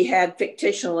 but he had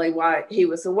fictionally while he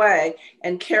was away,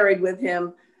 and carried with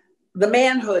him the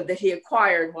manhood that he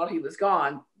acquired while he was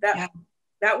gone. That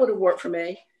would have worked for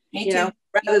me. Me too.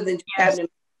 Rather than just having him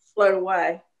float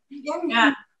away.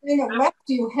 Yeah. It left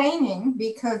you hanging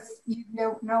because you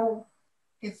don't know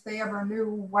if they ever knew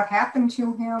what happened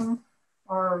to him,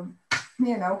 or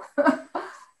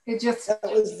it just, that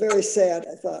was very sad,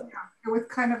 I thought. It was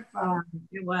kind of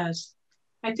it was.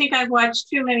 I think I watched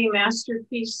too many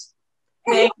masterpiece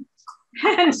things.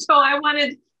 And so I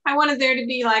wanted there to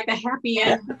be like a happy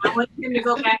end. I wanted him to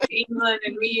go back to England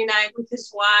and reunite with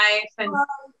his wife, and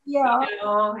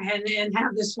and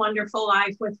have this wonderful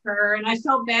life with her. And I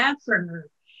felt bad for her.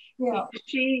 Yeah.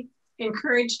 She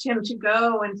encouraged him to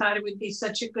go and thought it would be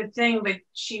such a good thing, but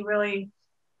she really,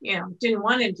 didn't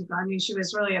want him to go. I mean, she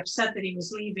was really upset that he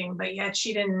was leaving, but yet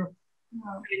she didn't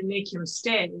try to make him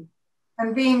stay.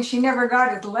 And she never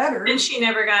got his letters. And she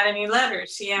never got any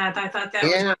letters. Yeah, I thought that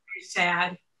was very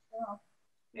sad. Yeah.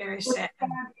 Very sad. Sad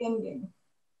ending.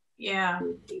 Yeah.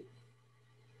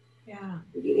 Yeah.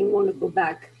 He didn't want to go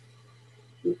back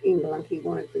to England. He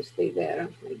wanted to stay there,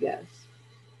 I guess.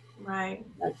 Right.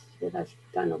 That's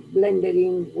kind of blended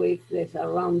in with the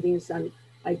surroundings, and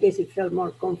I guess he felt more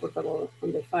comfortable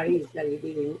on the Far East than he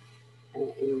did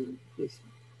in his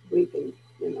Britain,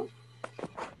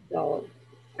 So.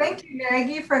 Thank you,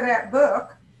 Maggie, for that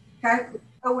book. It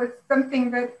was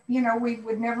something that, we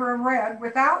would never have read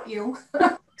without you.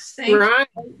 Right.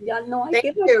 Yeah, no, I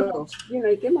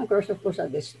came across, of course,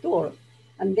 at the store.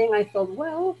 And then I thought,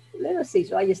 well, let us see.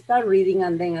 So I started reading,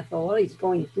 and then I thought, well, it's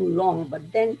going too long.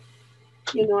 But then,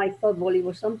 I thought, well, it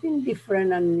was something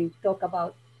different. And we talk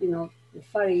about, the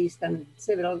Far East and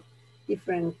several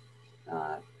different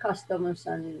customs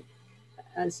and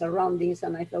surroundings.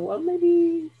 And I thought, well,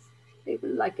 maybe they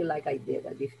will like it like I did.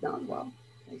 And if not, well,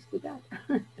 let's do that.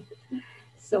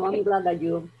 So I'm glad that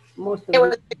most of it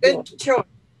was a good choice.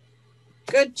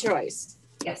 Good choice.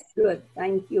 Yes, good.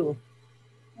 Thank you.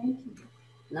 Thank you.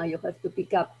 Now you have to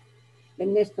pick up the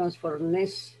next ones for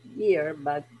next year,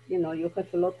 but you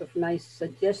have a lot of nice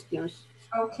suggestions.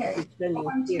 Okay.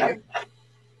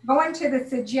 Going to the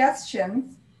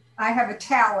suggestions, I have a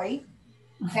tally,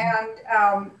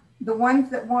 and the ones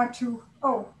that want to,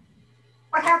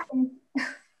 what happened?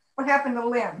 What happened to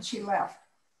Lynn? She left.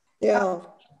 Yeah.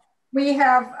 We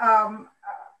have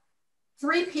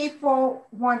 3 people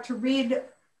want to read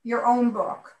your own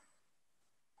book.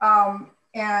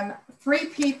 And 3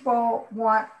 people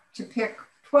want to pick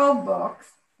 12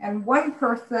 books, and 1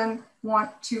 person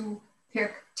want to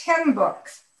pick 10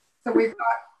 books. So we've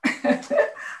got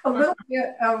a little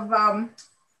bit of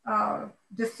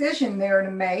decision there to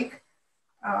make.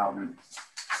 I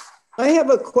have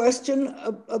a question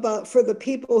about for the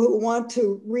people who want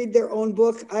to read their own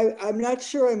book. I'm not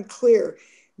sure I'm clear.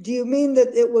 Do you mean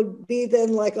that it would be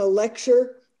then like a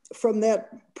lecture from that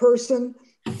person,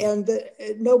 and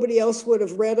that nobody else would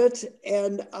have read it,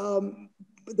 and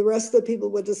the rest of the people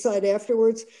would decide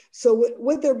afterwards? So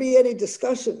would there be any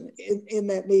discussion in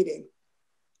that meeting?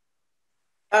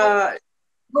 Go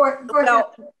ahead.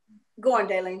 Go on,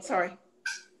 Daylene, sorry.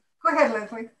 Go ahead,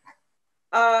 Leslie.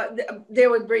 There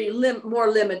would be more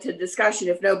limited discussion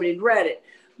if nobody had read it.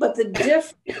 But the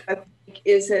difference, I think,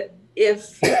 is that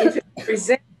if it's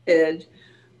presented,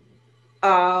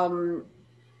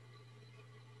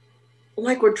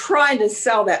 like we're trying to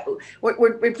sell that,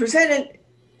 we presented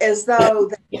as though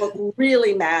that book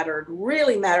really mattered,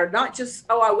 not just,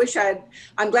 oh,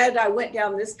 I'm glad I went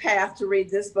down this path to read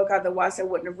this book, otherwise I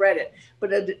wouldn't have read it,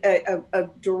 but a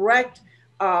direct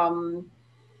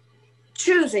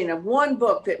choosing of one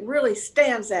book that really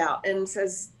stands out and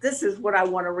says, this is what I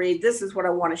want to read, this is what I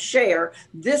want to share,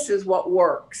 this is what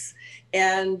works.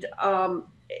 And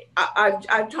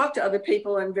I've talked to other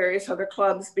people in various other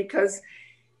clubs because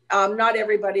not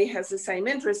everybody has the same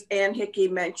interest. Ann Hickey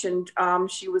mentioned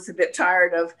she was a bit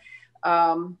tired of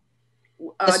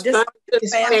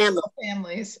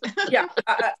families. Yeah,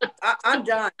 I'm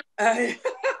done.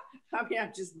 I mean,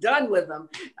 I'm just done with them.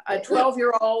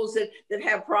 12-year-olds that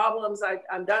have problems,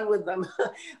 I'm done with them.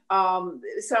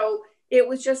 So it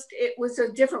was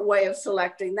a different way of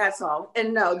selecting, that's all.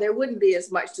 And no, there wouldn't be as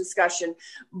much discussion,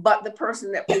 but the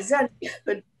person that presented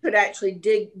could actually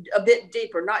dig a bit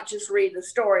deeper, not just read the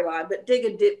storyline, but dig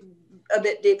a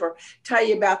bit deeper, tell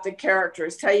you about the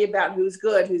characters, tell you about who's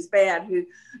good, who's bad, who,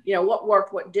 you know, what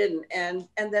worked, what didn't. And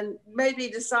then maybe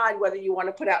decide whether you want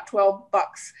to put out $12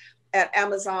 at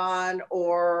Amazon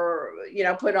or, you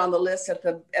know, put on the list at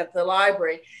the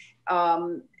library.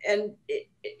 And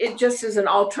it just is an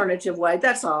alternative way.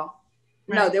 That's all.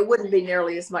 Right. No, there wouldn't be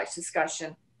nearly as much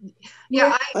discussion.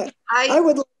 Yeah, I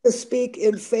would like to speak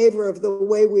in favor of the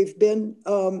way we've been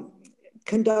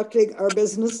conducting our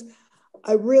business.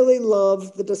 I really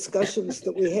love the discussions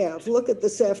that we have. Look at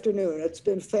this afternoon. It's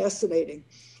been fascinating.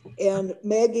 And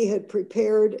Maggie had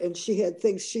prepared and she had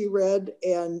things she read,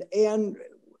 and Ann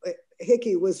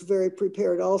Hickey was very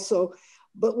prepared also.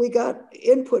 But we got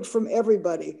input from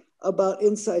everybody about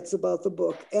insights about the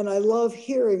book. And I love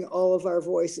hearing all of our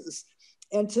voices.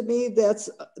 And to me, that's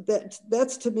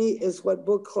to me is what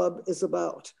book club is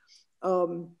about.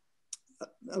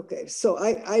 Okay, so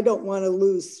I don't want to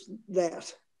lose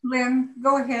that. Lynn,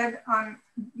 go ahead on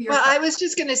your Well, I was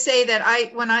just going to say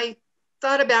that when I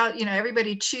thought about, you know,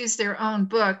 everybody choose their own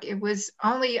book, it was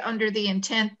only under the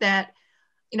intent that,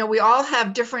 you know, we all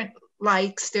have different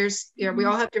likes. There's, you know, we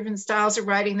all have different styles of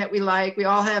writing that we like. We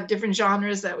all have different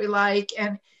genres that we like.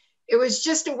 And it was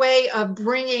just a way of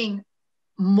bringing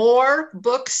more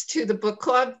books to the book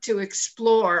club to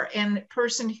explore. And the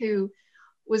person who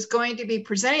was going to be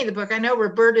presenting the book, I know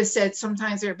Roberta said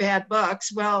sometimes they're bad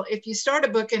books. Well, if you start a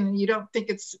book and you don't think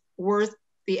it's worth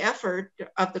the effort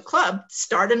of the club,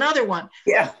 start another one.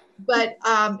 Yeah. But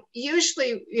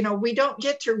usually, you know, we don't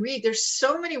get to read. There's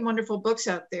so many wonderful books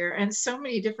out there and so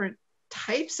many different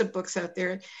types of books out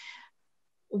there.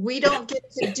 We don't get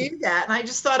to do that. And I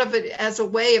just thought of it as a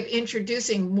way of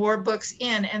introducing more books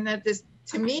in, and that this,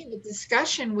 to me, the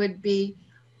discussion would be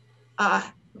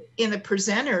in the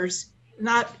presenters,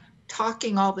 not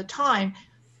talking all the time,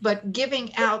 but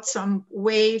giving out some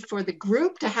way for the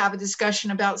group to have a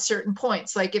discussion about certain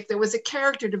points. Like if there was a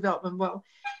character development, well,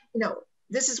 you know,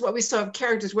 this is what we saw of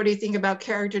characters. What do you think about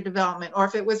character development? Or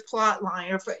if it was plot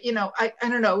line, or if, you know, I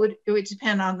don't know, it would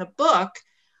depend on the book.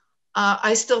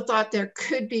 I still thought there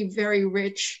could be very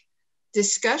rich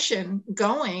discussion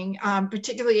going,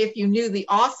 particularly if you knew the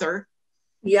author.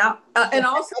 Yeah, and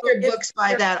also other books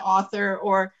by that author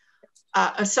or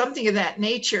something of that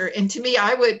nature. And to me,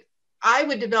 I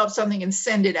would develop something and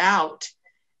send it out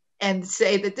and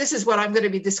say that this is what I'm going to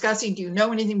be discussing. Do you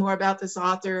know anything more about this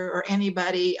author or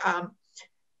anybody?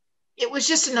 It was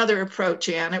just another approach,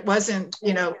 Anne. It wasn't,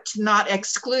 you know, to not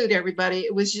exclude everybody.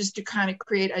 It was just to kind of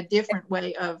create a different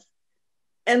way of.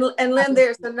 And Lynn,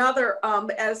 there's another,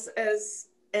 as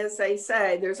they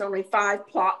say, there's only 5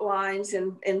 plot lines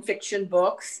in fiction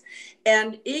books,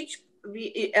 and each,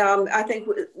 I think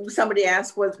somebody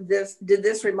asked, did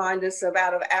this remind us of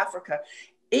Out of Africa?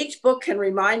 Each book can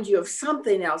remind you of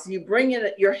something else. You bring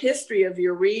in your history of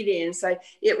your reading and say,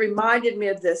 it reminded me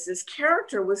of this. This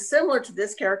character was similar to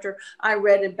this character I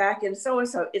read it back in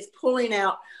so-and-so. It's pulling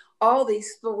out all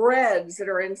these threads that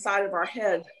are inside of our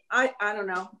head. I don't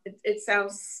know. It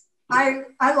sounds. I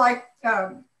like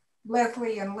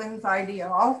Leslie and Lynn's idea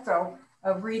also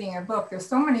of reading a book. There's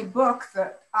so many books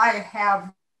that I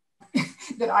have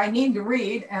that I need to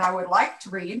read and I would like to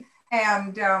read.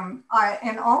 And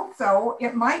also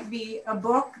it might be a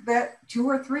book that 2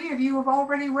 or 3 of you have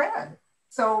already read.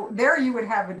 So there you would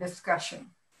have a discussion.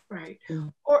 Right.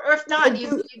 Or if not, you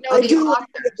know the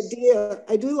authors.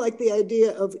 I do like the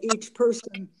idea of each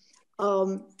person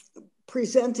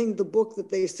presenting the book that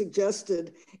they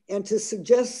suggested, and to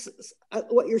suggest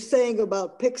what you're saying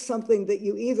about pick something that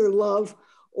you either love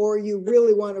or you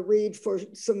really want to read for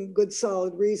some good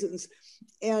solid reasons.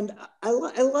 And I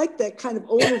like that kind of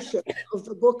ownership of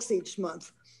the books each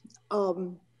month.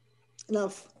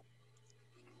 Enough.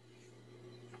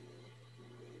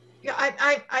 Yeah,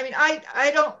 I mean,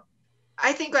 I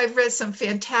I think I've read some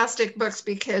fantastic books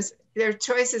because they're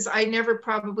choices I never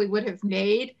probably would have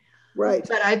made. Right.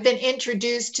 But I've been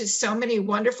introduced to so many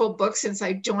wonderful books since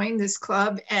I joined this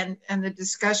club, and the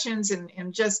discussions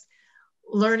and just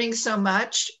learning so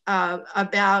much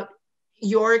about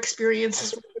your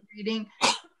experiences with the reading.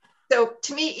 So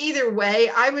to me, either way,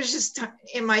 I was just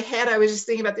in my head, I was just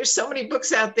thinking about there's so many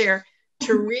books out there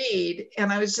to read.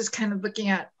 And I was just kind of looking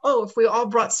at, oh, if we all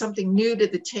brought something new to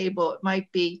the table, it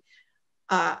might be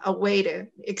a way to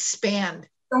expand.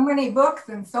 So many books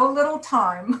and so little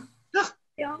time.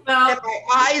 Well, and my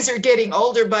eyes are getting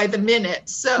older by the minute.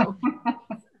 So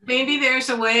maybe there's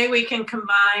a way we can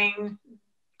combine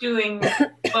doing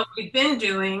what we've been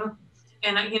doing.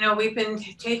 And, you know, we've been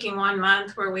taking 1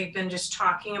 month where we've been just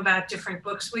talking about different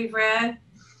books we've read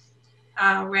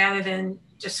rather than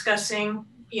discussing,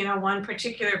 you know, one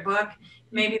particular book.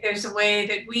 Maybe there's a way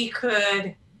that we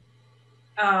could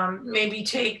maybe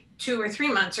take 2 or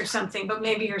 3 months or something, but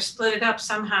maybe or split it up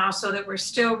somehow so that we're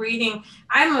still reading.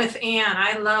 I'm with Anne.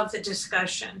 I love the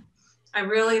discussion. I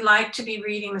really like to be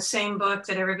reading the same book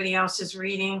that everybody else is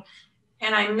reading.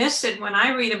 And I miss it when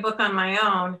I read a book on my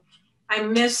own. I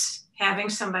miss having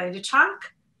somebody to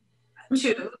talk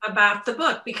to about the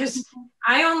book, because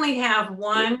I only have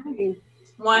one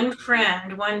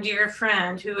friend, one dear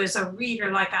friend who is a reader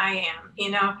like I am,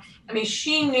 you know. I mean,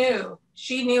 she knew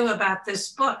about this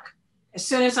book. As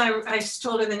soon as I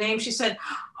told her the name, she said,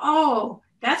 oh,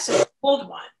 that's an old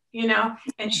one, you know,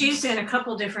 and she's in a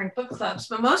couple different book clubs.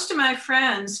 But most of my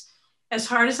friends, as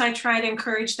hard as I try to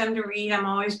encourage them to read, I'm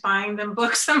always buying them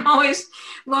books. I'm always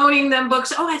loaning them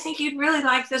books. Oh, I think you'd really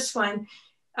like this one.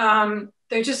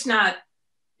 They're just not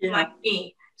like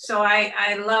me. So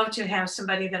I love to have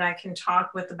somebody that I can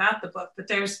talk with about the book.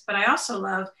 But I also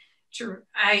love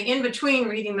in between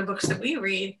reading the books that we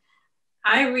read,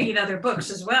 I read other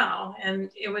books as well. And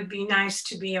it would be nice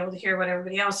to be able to hear what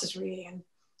everybody else is reading and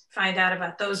find out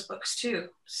about those books too.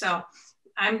 So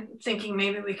I'm thinking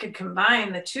maybe we could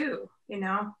combine the two, you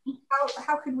know.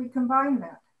 How could we combine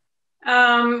that?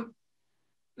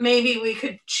 Maybe we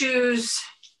could choose,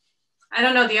 I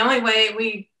don't know, the only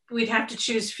way we'd have to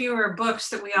choose fewer books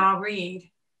that we all read,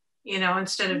 you know,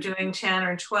 instead of doing 10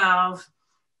 or 12,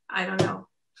 I don't know,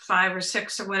 5 or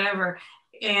 6 or whatever.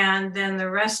 And then the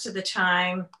rest of the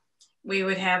time we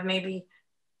would have maybe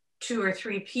 2 or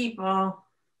 3 people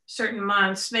certain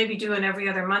months, maybe do an every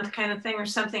other month kind of thing or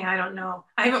something. I don't know.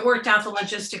 I haven't worked out the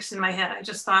logistics in my head. I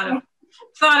just thought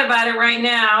about it right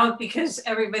now because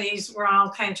we're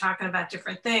all kind of talking about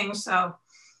different things. So,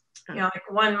 you know, like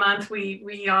 1 month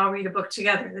we all read a book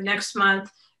together. The next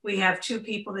month we have 2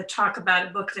 people that talk about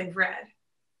a book they've read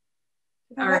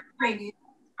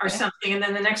or something. And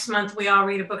then the next month we all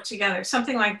read a book together,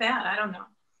 something like that. I don't know.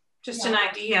 Just an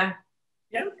idea.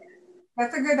 Yeah.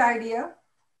 That's a good idea.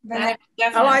 I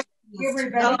like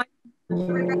everybody.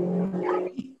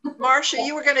 Marcia,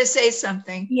 you were going to say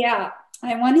something. Yeah,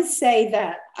 I want to say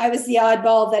that I was the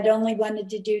oddball that only wanted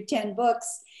to do 10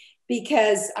 books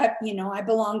because I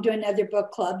belong to another book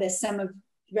club, as some of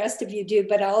the rest of you do,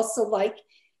 but I also like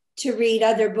to read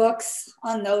other books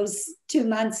on those 2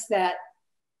 months that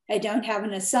I don't have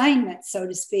an assignment, so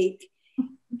to speak.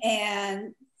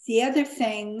 And the other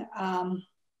thing,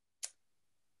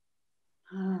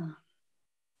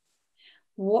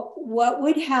 what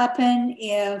would happen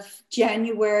if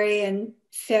January and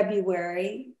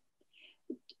February,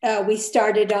 we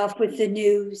started off with the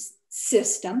new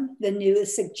system, the new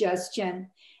suggestion,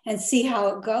 and see how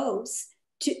it goes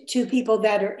to people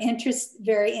that are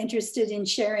very interested in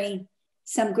sharing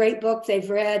some great book they've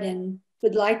read and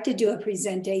would like to do a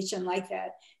presentation like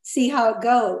that, see how it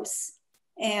goes.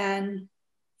 And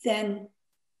then,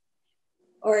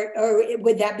 or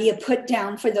would that be a put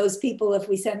down for those people if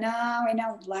we said, no, I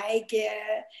don't like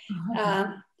it?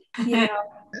 You know,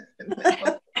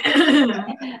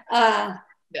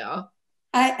 no.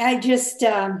 I just,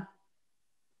 I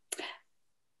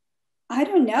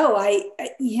don't know.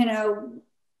 You know,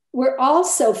 we're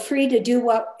also free to do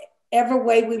whatever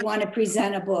way we want to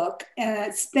present a book. And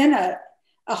it's been a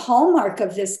hallmark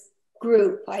of this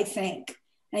group, I think.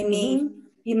 I mean,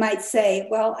 you might say,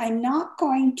 well, I'm not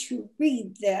going to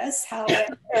read this.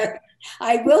 However,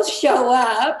 I will show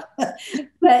up.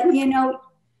 But, you know,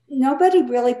 nobody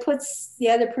really puts the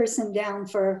other person down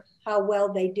for how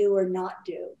well they do or not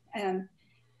do. And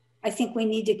I think we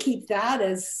need to keep that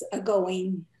as a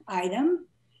going item.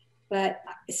 But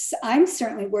I'm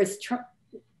certainly worth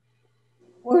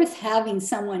having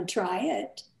someone try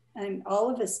it. And all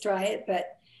of us try it,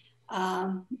 but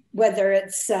whether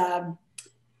it's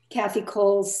Kathy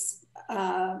Cole's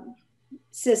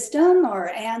system or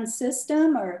Anne's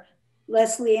system or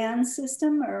Leslie Ann's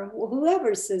system or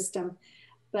whoever's system.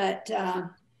 But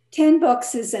 10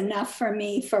 books is enough for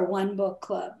me for one book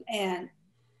club. And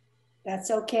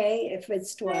that's okay if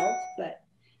it's 12, but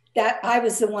that I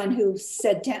was the one who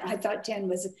said 10. I thought 10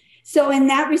 was. So in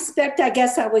that respect, I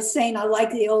guess I was saying I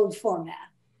like the old format.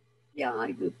 Yeah,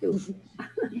 I do too.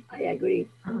 I agree.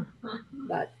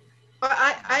 But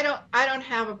I don't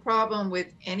have a problem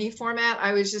with any format.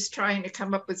 I was just trying to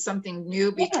come up with something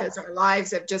new because our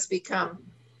lives have just become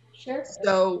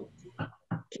so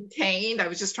contained. I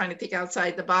was just trying to think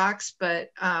outside the box,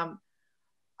 but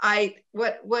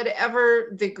whatever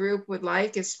the group would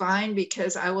like is fine,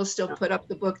 because I will still put up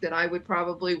the book that I would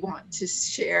probably want to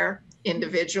share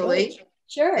individually.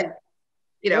 Sure. And,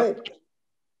 you know,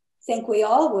 think we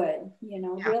all would, you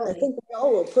know, really. I think we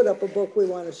all will put up a book we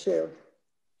want to share.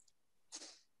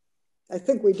 I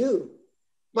think we do.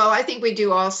 Well, I think we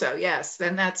do also, yes.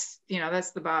 And that's, you know,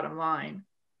 that's the bottom line.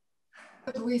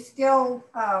 But we still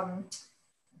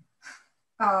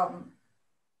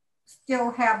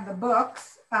still have the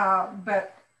books,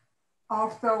 but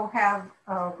also have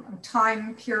a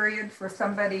time period for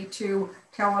somebody to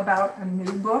tell about a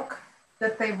new book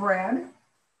that they've read.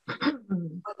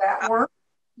 Would that work?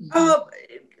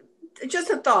 Just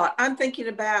a thought. I'm thinking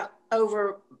about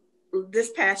over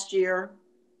this past year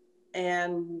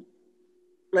and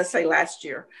let's say last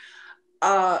year,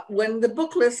 when the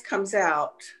book list comes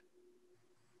out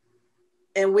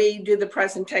and we do the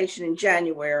presentation in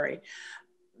January,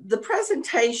 the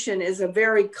presentation is a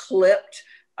very clipped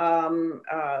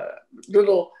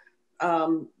little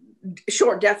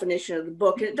short definition of the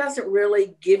book, and it doesn't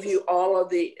really give you all of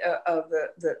the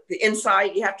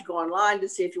insight. You have to go online to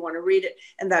see if you want to read it,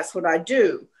 and that's what I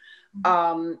do.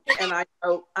 And I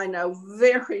know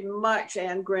very much,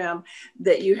 Anne Grimm,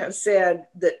 that you have said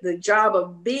that the job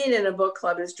of being in a book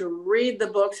club is to read the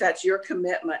books. That's your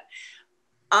commitment.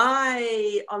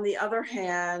 I, on the other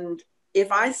hand,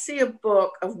 if I see a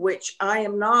book of which I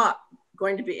am not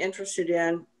going to be interested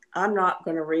in, I'm not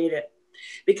going to read it,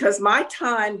 because my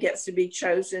time gets to be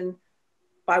chosen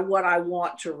by what I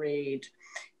want to read.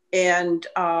 And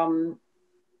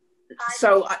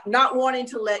so not wanting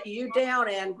to let you down,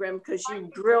 Anne Grimm, because you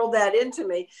drilled that into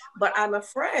me, but I'm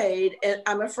afraid, and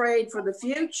I'm afraid for the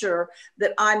future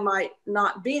that I might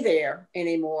not be there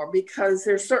anymore, because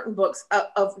there's certain books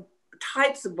of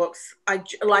types of books I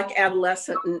like,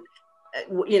 adolescent, and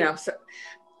you know, so,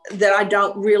 that I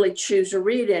don't really choose to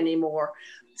read anymore.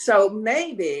 So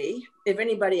maybe if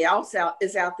anybody else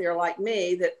is out there like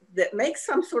me that makes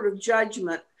some sort of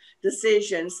judgment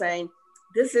decision saying,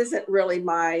 this is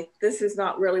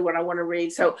not really what I want to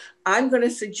read. So I'm going to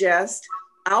suggest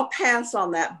I'll pass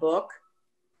on that book.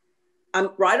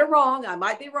 I'm right or wrong. I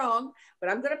might be wrong, but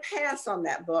I'm going to pass on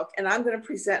that book, and I'm going to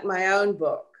present my own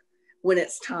book when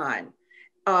it's time.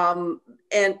 And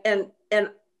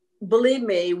believe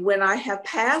me, when I have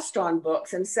passed on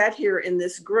books and sat here in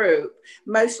this group,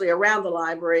 mostly around the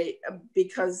library,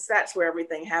 because that's where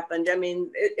everything happened. I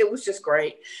mean, it was just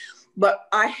great. But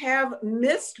I have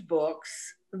missed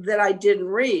books that I didn't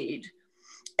read,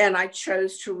 and I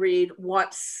chose to read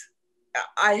once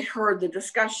I heard the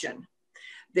discussion.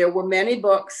 There were many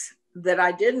books that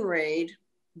I didn't read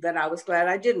that I was glad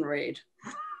I didn't read.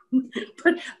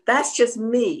 But that's just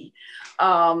me.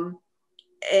 And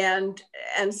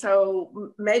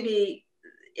so maybe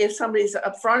if somebody's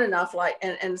upfront enough, like,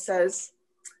 and says,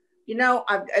 you know,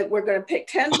 we're going to pick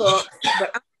 10 books,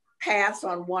 but I'm pass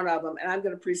on one of them, and I'm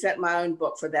going to present my own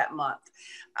book for that month.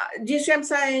 Do you see what I'm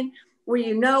saying? Where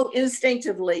you know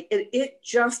instinctively it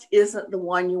just isn't the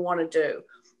one you want to do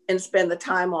and spend the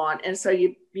time on. And so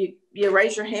you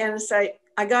raise your hand and say,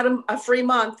 I got a free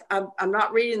month. I'm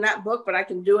not reading that book, but I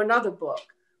can do another book.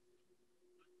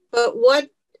 But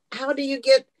how do you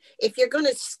get, if you're going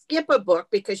to skip a book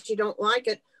because you don't like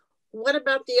it, what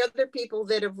about the other people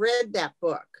that have read that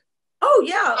book? Oh,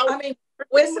 yeah. I mean,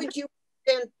 when would you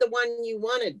present the one you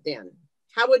wanted then?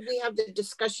 How would we have the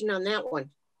discussion on that one?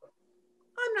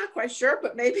 I'm not quite sure,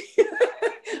 but maybe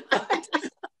I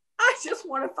just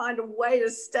want to find a way to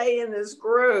stay in this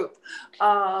group.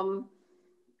 Maybe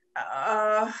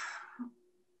tough.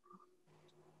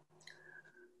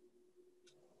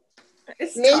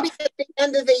 At the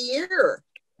end of the year,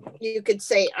 you could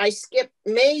say, I skipped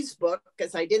May's book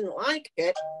because I didn't like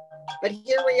it, but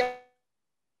here we are.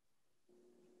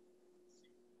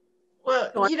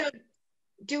 Well, you know,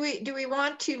 do we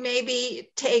want to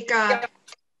maybe take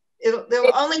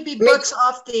there'll only be books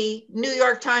off the New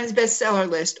York Times bestseller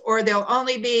list, or there'll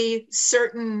only be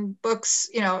certain books,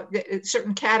 you know,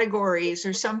 certain categories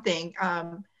or something.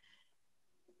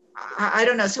 I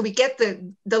don't know. So we get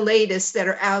the latest that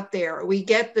are out there. We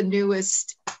get the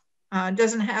newest.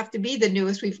 Doesn't have to be the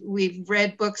newest. We've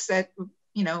read books that,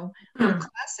 you know, were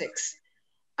classics.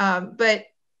 But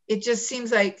it just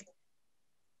seems like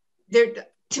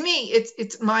to me,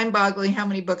 it's mind-boggling how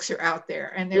many books are out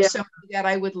there. And there's so many that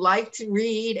I would like to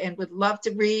read and would love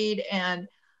to read. And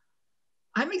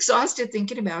I'm exhausted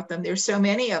thinking about them. There's so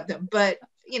many of them. But,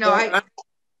 you know,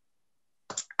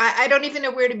 I don't even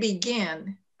know where to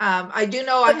begin. I do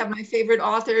know I have my favorite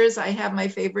authors. I have my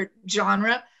favorite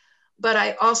genre. But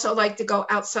I also like to go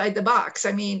outside the box.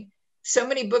 I mean, so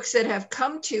many books that have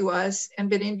come to us and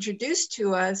been introduced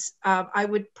to us, I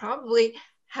would probably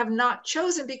have not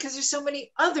chosen because there's so many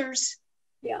others.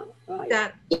 Yeah, right.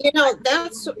 That, you know,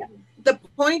 that's the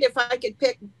point. If I could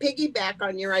piggyback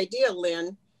on your idea,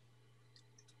 Lynn,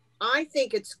 I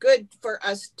think it's good for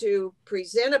us to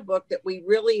present a book that we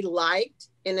really liked,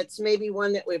 and it's maybe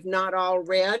one that we've not all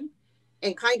read,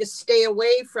 and kind of stay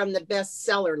away from the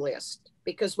bestseller list,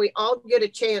 because we all get a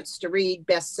chance to read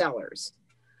bestsellers.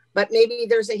 But maybe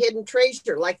there's a hidden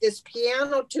treasure like this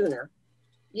Piano Tuner.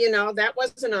 You know, that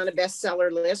wasn't on a bestseller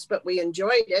list, but we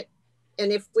enjoyed it.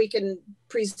 And if we can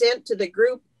present to the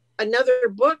group another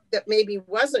book that maybe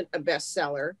wasn't a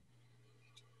bestseller,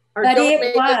 or but don't it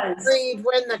make was. it read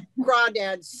When the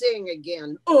Crawdads Sing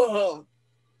Again. Oh,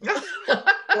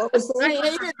 What was that? I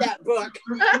hated that book.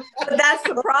 But that's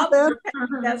the problem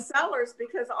with bestsellers,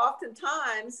 because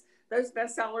oftentimes those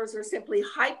bestsellers are simply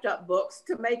hyped up books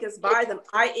to make us buy them,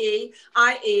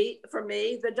 i.e., for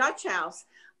me, The Dutch House.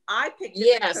 I picked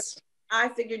it because I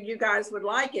figured you guys would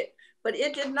like it, but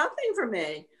it did nothing for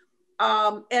me.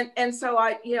 And so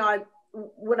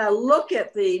when I look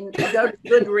at go to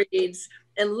Goodreads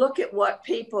and look at what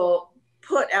people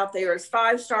put out there as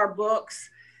 5-star books,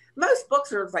 most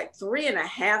books are like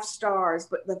 3.5 stars,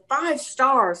 but the 5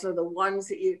 stars are the ones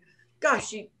that you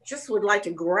just would like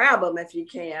to grab them if you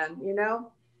can, you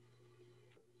know?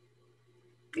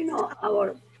 You know,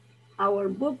 our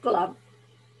book club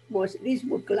got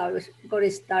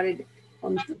started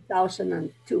on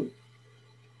 2002.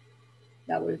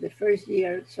 That was the first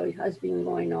year, so it has been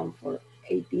going on for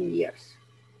 18 years.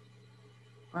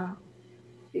 Wow.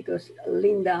 Because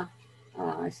Linda,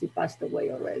 she passed away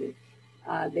already.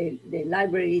 The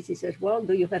library, she says, well,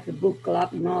 do you have a book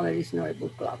club? No, there is not a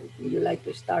book club. Would you like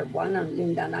to start one? And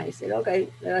Linda and I said, okay,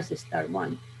 let us start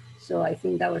one. So I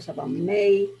think that was about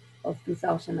May of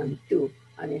 2002.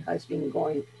 And it has been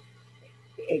going,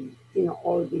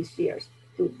 all these years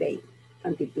to date,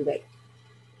 until today.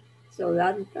 So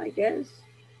that, I guess,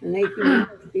 and 18 years,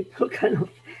 people kind of,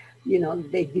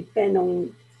 they depend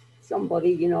on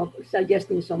somebody,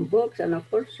 suggesting some books. And of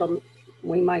course, some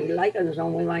we might like and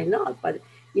some we might not. But,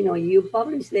 you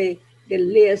publish the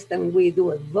list and we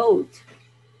do a vote.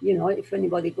 If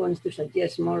anybody wants to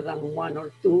suggest more than 1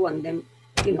 or 2, and then,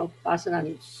 pass it,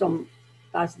 and some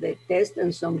pass the test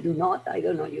and some do not. I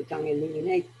don't know, you can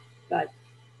eliminate. But,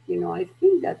 I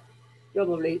think that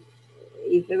probably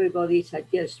if everybody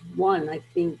suggests 1, I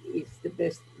think it's the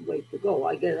best way to go.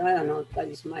 I don't know, that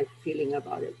is my feeling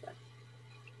about it. But,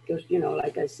 because,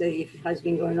 like I say, if it has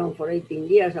been going on for 18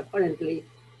 years, apparently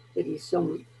there is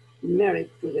some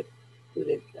merit to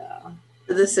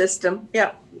the system.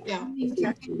 Yeah.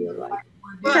 You're right.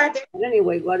 But But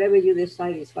anyway, whatever you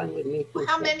decide is fine with me too.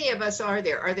 how many of us are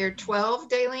there? Are there 12,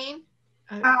 Daleen?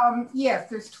 Yes,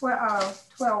 there's 12.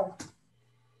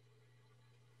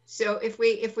 So if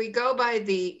we go by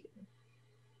the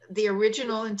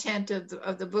original intent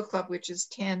of the book club, which is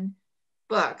 10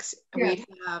 books, we'd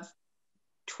have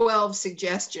 12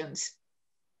 suggestions,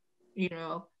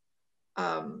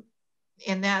 and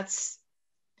that's,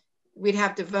 we'd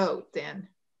have to vote then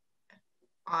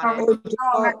on it.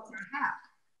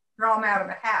 Draw them out of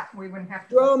a hat. We wouldn't have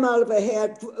to draw them out of a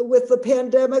hat. With the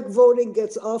pandemic, voting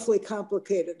gets awfully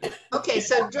complicated. Okay,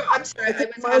 so I'm sorry. I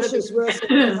think Marcia's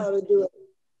wrestling on how to do it.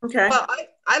 Okay. Well,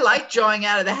 I like drawing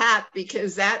out of the hat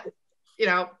because that,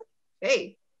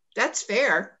 hey, that's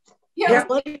fair. Yeah.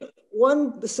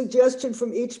 One suggestion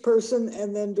from each person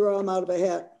and then draw them out of a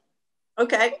hat.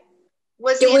 Okay.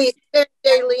 Do we send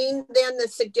Daleen then the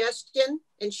suggestion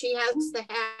and she has the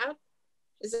hat?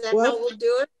 Is that how we'll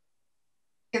do it?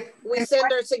 We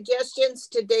send our suggestions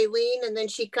to Daleen and then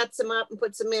she cuts them up and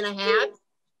puts them in a hat,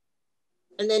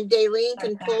 and then Daleen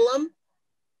can pull them,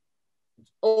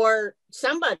 or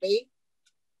somebody.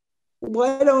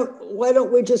 Why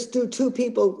don't we just do 2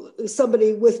 people,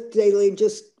 somebody with Daleen,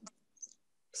 just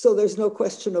so there's no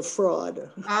question of fraud?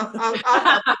 I'll help.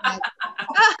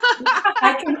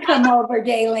 I can come over,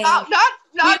 Daleen.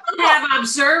 We'll have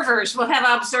observers. We'll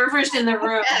have observers in the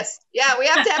room. Yes. Yeah, we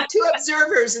have to have 2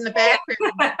 observers in the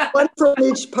background. One from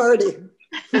each party.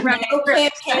 Right.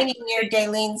 Campaigning near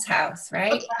Daylene's house,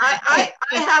 right? I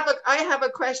have a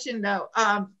question though.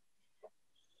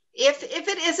 If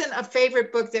it isn't a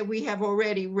favorite book that we have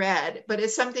already read, but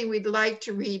it's something we'd like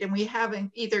to read and we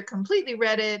haven't either completely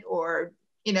read it or,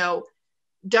 you know,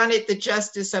 done it the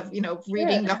justice of, you know,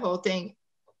 reading the whole thing,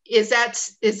 is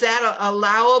that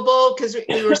allowable? Because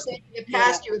we were saying in the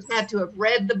past you had to have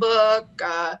read the book.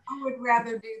 I would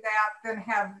rather do that than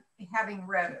having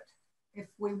read it if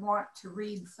we want to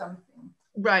read something.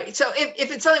 Right. So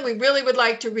if it's something we really would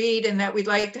like to read and that we'd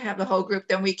like to have the whole group,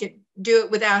 then we could do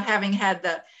it without having had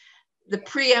the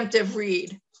preemptive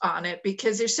read on it,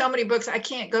 because there's so many books. I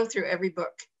can't go through every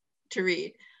book to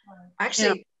read.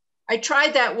 Actually, I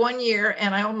tried that one year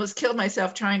and I almost killed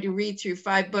myself trying to read through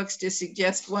 5 books to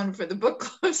suggest one for the book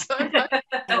club. So I'm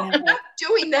not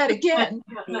doing that again.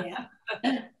 Yeah.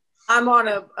 I'm on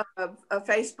a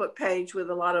Facebook page with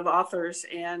a lot of authors,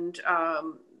 and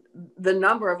the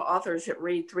number of authors that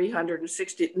read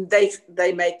 360,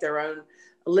 they make their own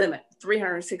limit.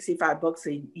 365 books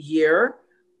a year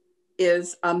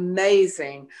is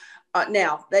amazing.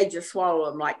 Now, they just swallow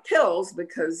them like pills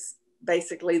because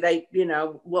basically they, you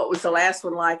know, what was the last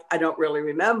one like? I don't really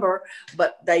remember,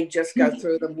 but they just go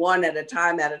through them one at a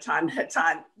time,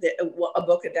 a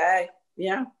book a day.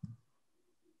 Yeah.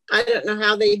 I don't know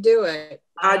how they do it.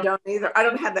 I don't either. I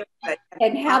don't have that.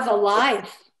 And have a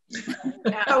life.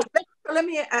 So let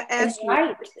me ask you.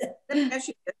 Right. Let me ask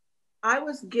you this. I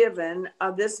was given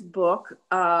this book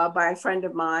by a friend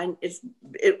of mine.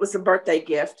 It was a birthday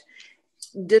gift.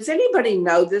 Does anybody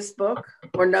know this book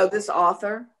or know this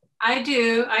author? I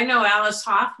do. I know Alice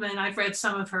Hoffman. I've read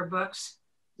some of her books.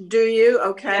 Do you?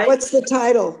 Okay. What's the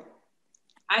title?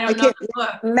 I don't know the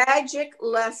book. Magic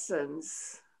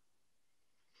Lessons.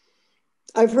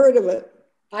 I've heard of it.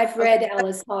 I've read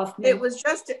Alice Hoffman. It was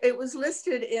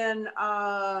listed in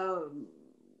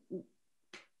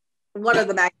one of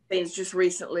the magazines just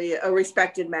recently, a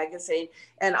respected magazine,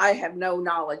 and I have no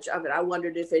knowledge of it. I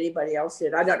wondered if anybody else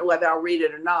did. I don't know whether I'll read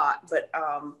it or not, but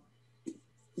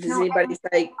does anybody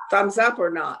say thumbs up or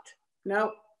not?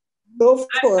 No. Go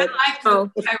for it. I liked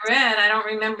the book I read. I don't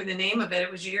remember the name of it.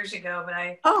 It was years ago, but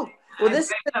I. Oh, well, I this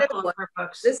is read a the couple new of one. her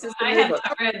books. This is the I new have book.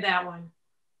 not read that one.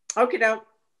 Okay, no.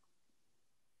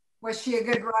 Was she a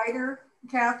good writer,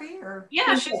 Kathy? Or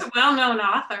Yeah, she's a well-known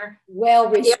author. Well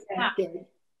respected.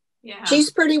 Yeah. She's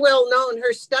pretty well known.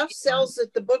 Her stuff sells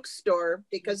at the bookstore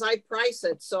because I price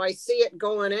it, so I see it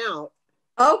going out.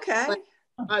 Okay. But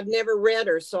I've never read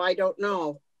her, so I don't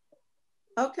know.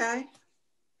 Okay.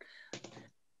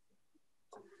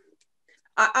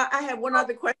 I have one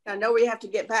other question. I know we have to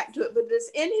get back to it, but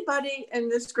does anybody in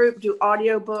this group do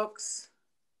audiobooks?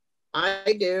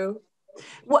 I do.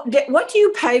 What do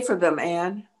you pay for them,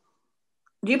 Anne?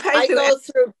 Do you pay I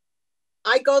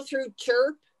go through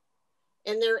Chirp,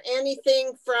 and they're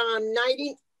anything from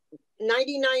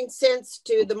 99 cents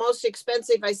to the most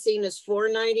expensive I've seen is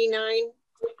 $4.99.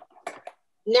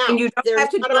 Now, they're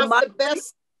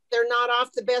not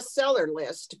off the bestseller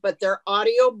list, but they're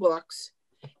audiobooks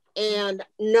and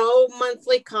no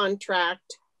monthly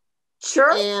contract.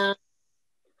 Sure. And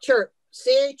Chirp,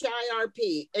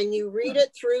 CHIRP, and you read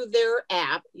it through their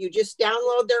app. You just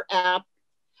download their app,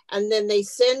 and then they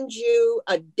send you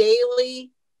a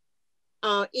daily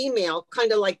email,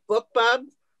 kind of like BookBub.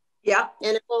 Yeah.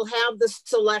 And it will have the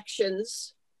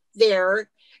selections there,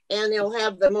 and they'll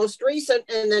have the most recent,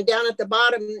 and then down at the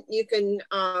bottom, you can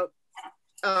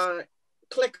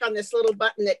click on this little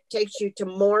button that takes you to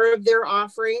more of their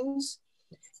offerings,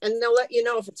 and they'll let you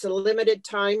know if it's a limited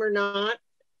time or not.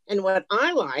 And what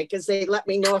I like is they let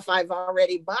me know if I've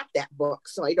already bought that book,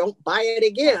 so I don't buy it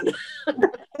again.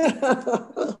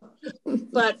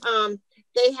 But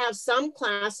they have some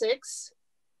classics.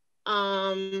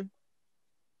 I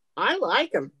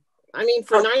like them. I mean,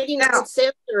 for 99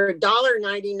 cents or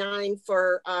 $1.99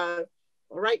 for,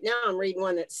 right now I'm reading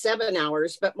one that's 7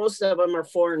 hours, but most of them are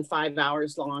 4 and 5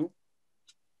 hours long.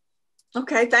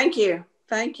 Okay, thank you.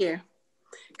 Thank you.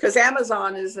 Because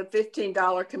Amazon is a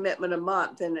 $15 commitment a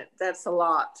month, and that's a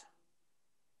lot.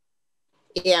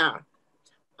 Yeah.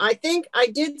 I think I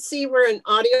did see where an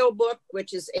audiobook,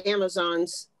 which is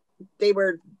Amazon's, they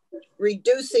were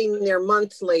reducing their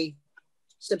monthly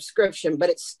subscription, but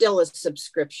it's still a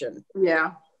subscription.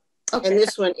 Yeah. Okay. And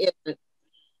this one isn't.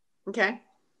 Okay.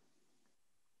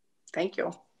 Thank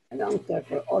you. I don't care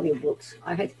for audiobooks.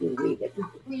 I have to read it.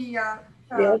 the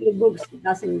The audiobooks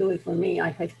doesn't do it for me. I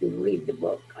have to read the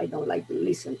book. I don't like to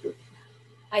listen to it.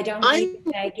 I don't I read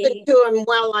listen Maggie. to them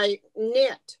while I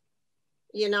knit.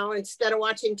 You know, instead of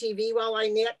watching TV while I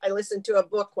knit, I listen to a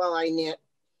book while I knit.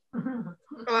 Oh,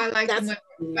 I like them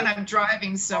when I'm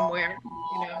driving somewhere,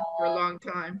 you know, for a long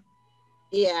time.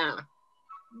 Yeah.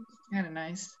 Kind of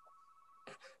nice.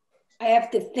 I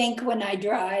have to think when I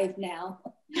drive now.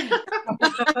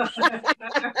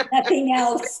 Nothing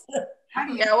else.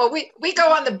 Yeah, well, we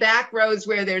go on the back roads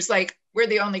where there's like, we're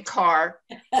the only car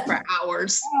for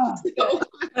hours. So.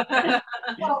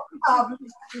 Well,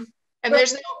 And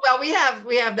there's no, well, we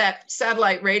have that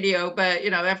satellite radio, but you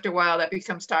know, after a while that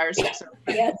becomes tiresome. So.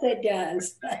 Yes, it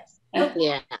does.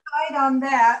 Yeah. On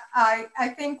that, I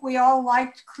think we all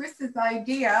liked Chris's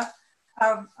idea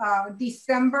of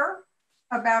December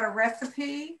about a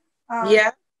recipe.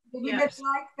 Yeah. Did you guys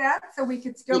like that? So we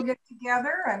could still get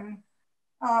together and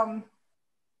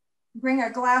bring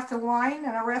a glass of wine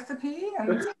and a recipe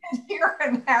and sit here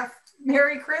and have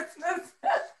Merry Christmas.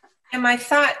 And my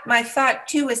thought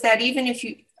too is that even if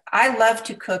I love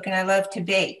to cook and I love to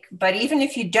bake, but even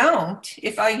if you don't,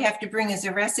 if all you have to bring is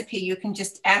a recipe, you can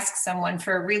just ask someone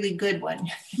for a really good one,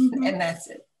 and that's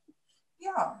it.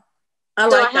 Yeah. I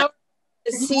like that.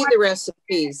 To see the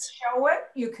recipes. Show it,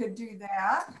 you could do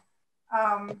that.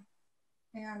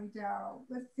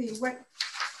 Let's see,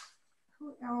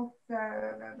 who else?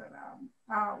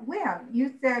 Lynn,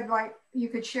 you said like you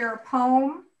could share a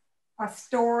poem, a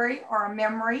story, or a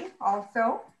memory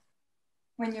also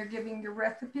when you're giving your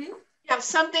recipe. Yeah,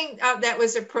 something that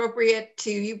was appropriate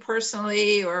to you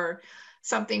personally, or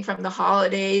something from the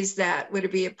holidays that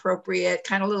would be appropriate,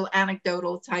 kind of little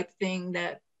anecdotal type thing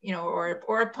that, you know,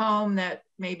 or a poem that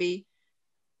maybe,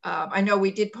 I know we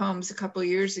did poems a couple of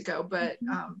years ago, but,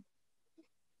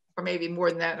 or maybe more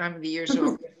than that, the years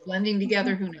are blending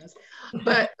together, who knows.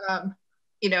 But,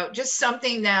 you know, just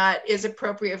something that is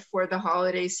appropriate for the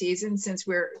holiday season. Since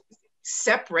we're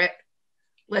separate,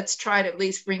 let's try to at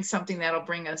least bring something that'll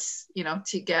bring us, you know,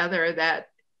 together, that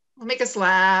will make us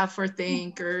laugh or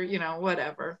think, or, you know,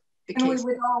 whatever the and case.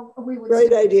 we would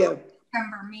Great idea.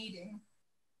 December meeting.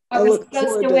 Are we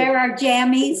supposed to wear our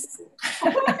jammies?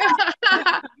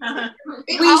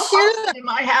 We should. In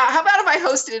my house. How about if I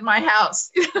host it in my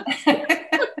house?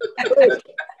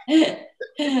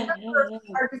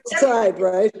 Outside,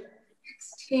 right?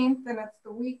 16th, and it's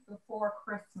the week before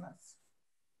Christmas.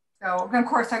 So, of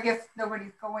course, I guess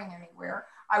nobody's going anywhere.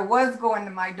 I was going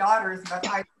to my daughter's, but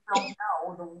I don't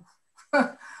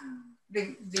know.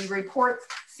 The reports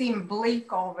seem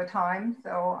bleak all the time,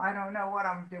 so I don't know what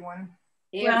I'm doing.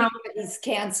 Everybody's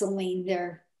canceling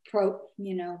their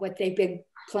what they've been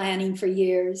planning for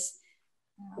years.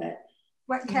 But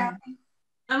what, Kathy?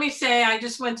 Let me say, I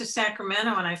just went to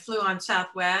Sacramento and I flew on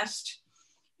Southwest,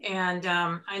 and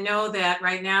I know that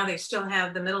right now they still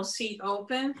have the middle seat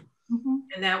open,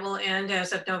 and that will end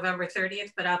as of November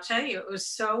 30th. But I'll tell you, it was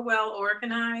so well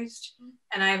organized,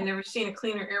 and I've never seen a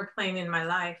cleaner airplane in my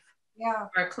life. Yeah.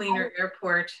 Or a cleaner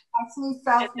airport. I flew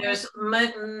Southwest. There's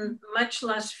much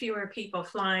less fewer people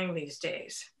flying these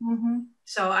days.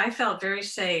 So I felt very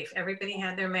safe. Everybody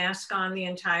had their mask on the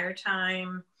entire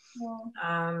time.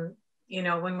 Yeah. You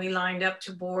know, when we lined up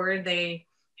to board, they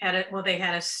had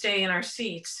us stay in our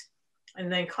seats,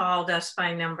 and they called us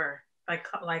by number,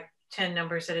 like 10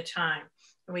 numbers at a time.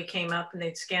 And we came up and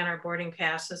they'd scan our boarding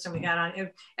passes, and we got on.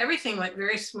 Everything went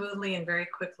very smoothly and very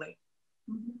quickly.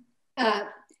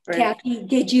 Kathy,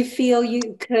 did you feel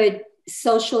you could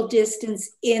social distance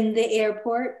in the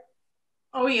airport?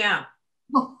 Oh, yeah.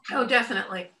 Oh,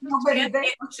 definitely.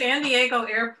 San Diego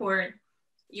Airport,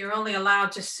 you're only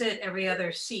allowed to sit every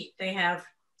other seat. They have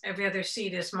every other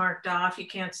seat is marked off. You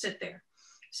can't sit there.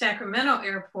 Sacramento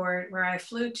Airport, where I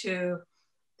flew to,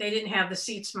 they didn't have the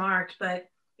seats marked, but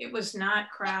it was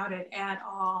not crowded at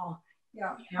all.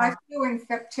 Yeah, you know? I flew in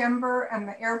September, and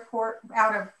the airport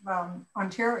out of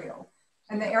Ontario.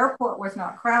 And the airport was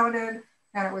not crowded,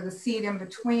 and it was a seat in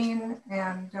between.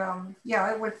 And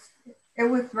yeah, it was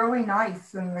really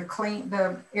nice, and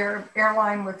the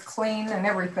airline was clean and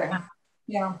everything.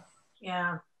 Yeah.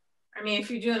 Yeah. I mean, if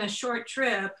you're doing a short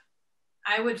trip,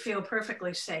 I would feel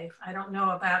perfectly safe. I don't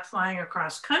know about flying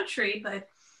across country, but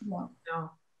no.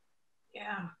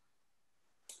 Yeah.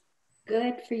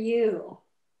 Good for you.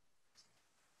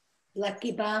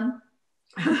 Lucky bum.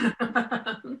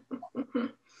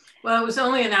 Well, it was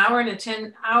only an hour and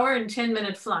 10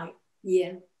 minute flight.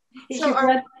 Yeah. Is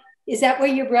that where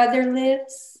your brother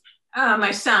lives?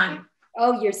 My son.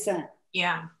 Oh, your son.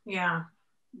 Yeah, yeah.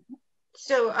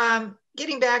 So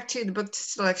getting back to the book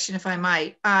selection, if I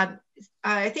might,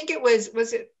 I think it was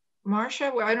it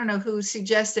Marcia? Well, I don't know who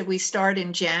suggested we start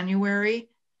in January,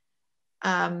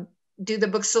 do the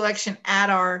book selection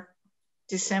at our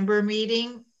December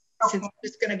meeting. since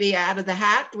it's going to be out of the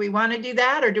hat? Do we want to do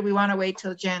that, or do we want to wait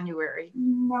till January?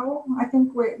 No, I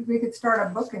think we could start a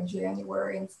book in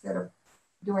January instead of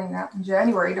doing that in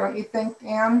January. Don't you think,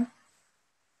 Anne?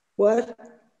 What?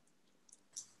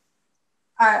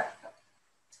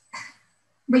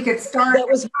 We could start. That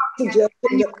was my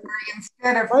suggestion.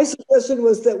 Instead of my suggestion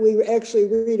was that we actually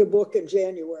read a book in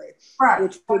January. Right.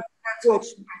 Which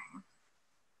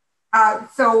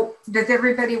so does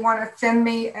everybody want to send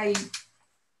me a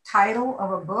title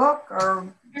of a book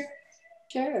or?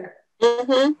 Sure.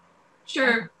 Mm-hmm.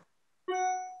 Sure.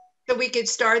 So we could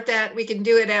start that. We can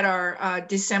do it at our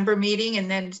December meeting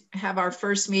and then have our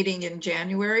first meeting in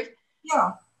January.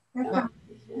 Yeah.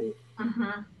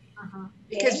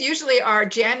 Because usually our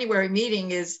January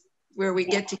meeting is where we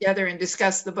get together and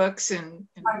discuss the books and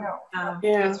I know.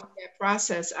 go through that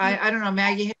process. I don't know,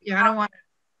 Maggie, I don't want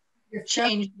to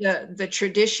change the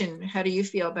tradition. How do you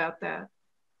feel about that?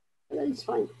 That's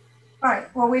fine.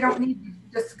 Right. Well, we don't need to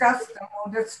discuss them.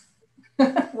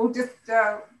 We'll just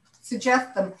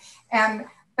suggest them.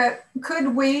 But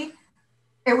could we?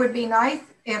 It would be nice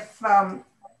if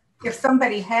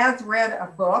somebody has read a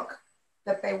book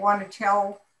that they want to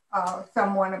tell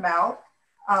someone about.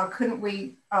 Couldn't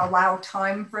we allow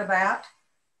time for that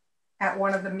at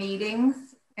one of the meetings?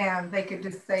 And they could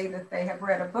just say that they have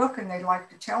read a book and they'd like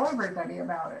to tell everybody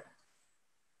about it.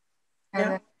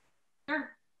 And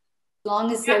As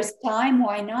long as there's time,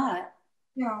 why not?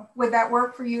 Yeah. Would that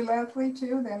work for you, Leslie,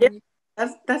 too? Then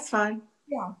that's fine.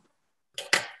 Yeah.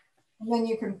 And then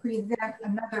you can present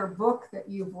another book that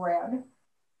you've read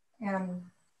and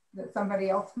that somebody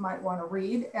else might want to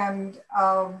read. And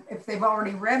if they've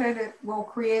already read it, it will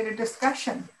create a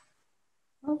discussion.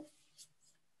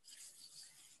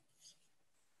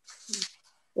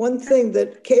 One thing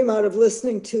that came out of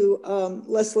listening to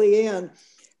Leslie Ann,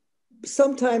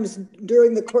 sometimes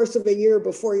during the course of a year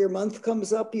before your month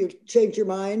comes up, you change your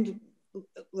mind.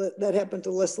 That happened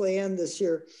to Leslie Ann this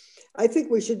year. I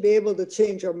think we should be able to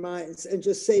change our minds and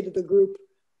just say to the group,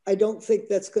 I don't think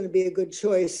that's going to be a good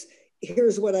choice.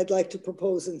 Here's what I'd like to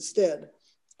propose instead.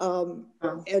 And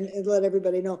let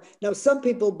everybody know. Now, some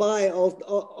people buy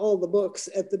all the books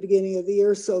at the beginning of the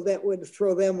year, so that would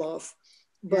throw them off.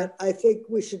 But I think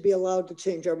we should be allowed to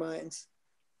change our minds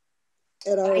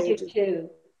at our age. I do too.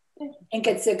 I think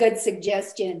it's a good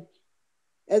suggestion.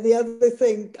 And the other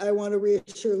thing, I want to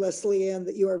reassure Leslie Ann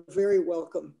that you are very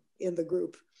welcome in the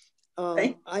group.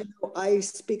 I know I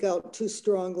speak out too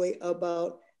strongly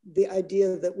about the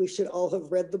idea that we should all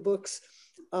have read the books.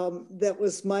 That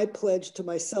was my pledge to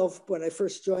myself when I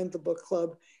first joined the book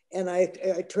club, and I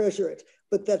treasure it.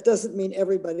 But that doesn't mean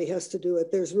everybody has to do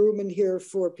it. There's room in here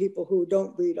for people who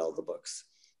don't read all the books.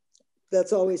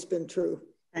 That's always been true.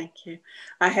 Thank you.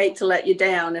 I hate to let you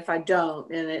down if I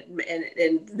don't,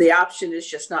 and the option is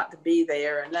just not to be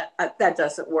there, and that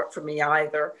doesn't work for me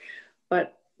either.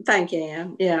 But thank you,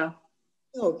 Anne. Yeah.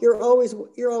 No, you're always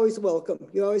welcome.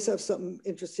 You always have something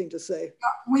interesting to say.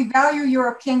 We value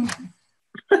your opinion.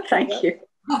 Thank you.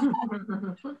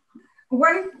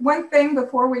 One thing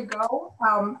before we go,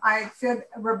 I said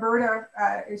Roberta,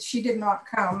 she did not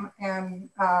come, and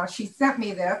she sent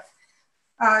me this.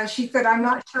 She said, I'm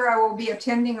not sure I will be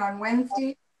attending on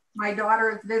Wednesday. My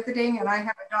daughter is visiting and I have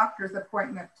a doctor's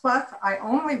appointment. Plus, I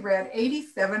only read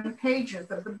 87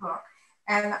 pages of the book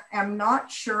and am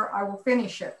not sure I will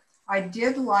finish it. I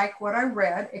did like what I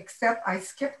read, except I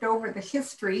skipped over the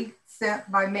history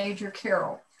sent by Major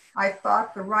Carroll. I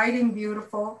thought the writing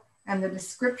beautiful and the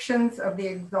descriptions of the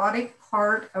exotic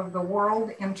part of the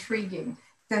world intriguing,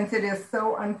 since it is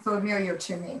so unfamiliar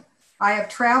to me. I have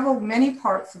traveled many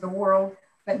parts of the world,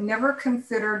 but never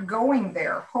considered going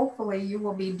there. Hopefully you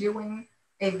will be doing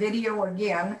a video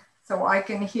again so I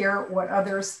can hear what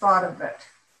others thought of it,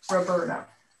 Roberta.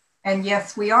 And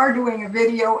yes, we are doing a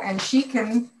video and she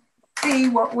can see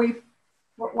what we've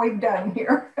done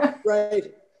here.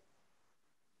 Right.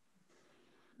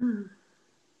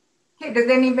 Okay, does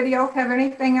anybody else have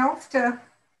anything else to?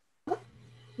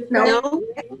 No.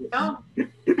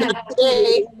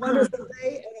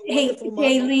 Hey,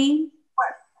 Jaylene.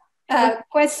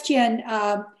 Question,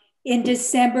 in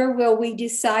December, will we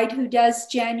decide who does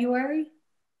January?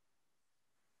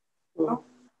 Oh,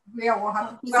 yeah, we'll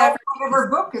have, well, whatever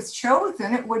book is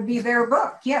chosen, it would be their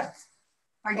book, yes,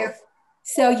 I guess.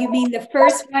 So you mean the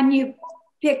first one you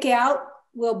pick out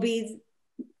will be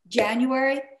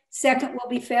January, second will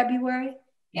be February?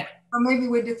 Yeah. Or maybe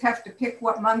we just have to pick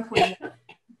what month we want.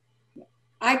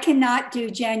 I cannot do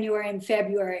January and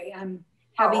February. I'm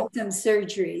having some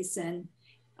surgeries and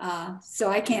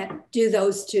so I can't do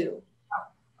those two.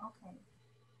 Oh, okay.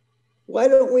 Why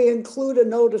don't we include a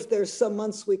note if there's some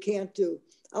months we can't do?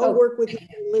 I'll work with you,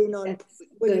 Lean, on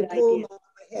when you pull them out of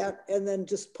my hat and then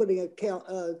just putting a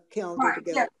calendar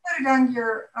together. Yeah, put it on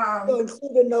your. So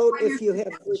include a note if you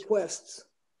have requests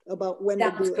about when to do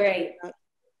it. That's great.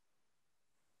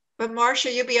 But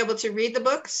Marcia, you'll be able to read the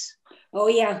books? Oh,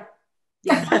 yeah.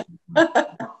 Yeah.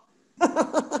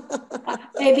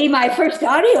 Maybe my first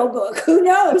audiobook. Who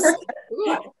knows?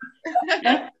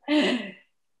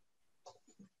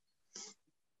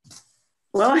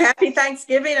 Well, happy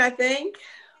Thanksgiving, I think.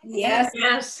 Yes.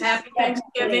 Yes, happy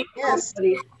Thanksgiving. Yes.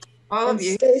 All of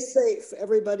you. Stay safe.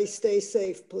 Everybody stay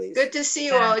safe, please. Good to see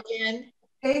you all again.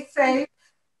 Stay safe.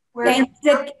 Thanks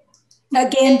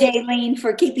again, Daylene,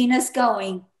 for keeping us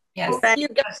going. Yes. Thank you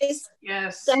guys.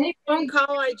 Yes. The phone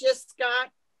call I just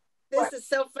got. This is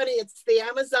so funny. It's the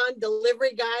Amazon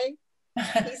delivery guy.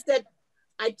 He said,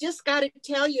 I just got to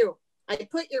tell you, I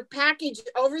put your package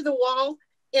over the wall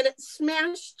and it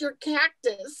smashed your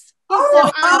cactus. He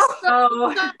said, I'm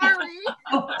so sorry.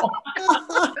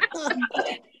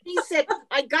 He said,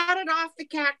 I got it off the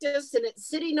cactus and it's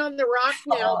sitting on the rock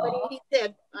now, but he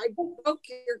said, I broke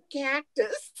your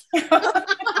cactus.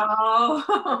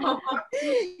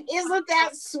 Isn't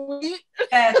that sweet?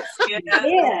 That's good.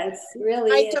 Yes,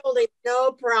 really. I told him,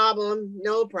 no problem,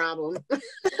 no problem.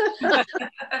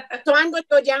 So I'm going to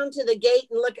go down to the gate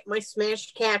and look at my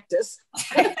smashed cactus.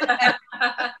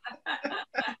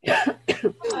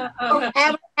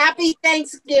 Have a happy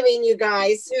Thanksgiving, you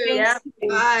guys. Yeah.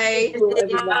 Bye.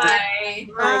 Bye.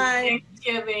 Bye.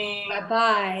 Thanksgiving.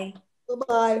 Bye-bye.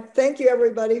 Bye-bye. Thank you,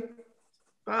 everybody.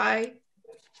 Bye.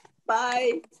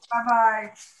 Bye.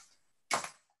 Bye-bye.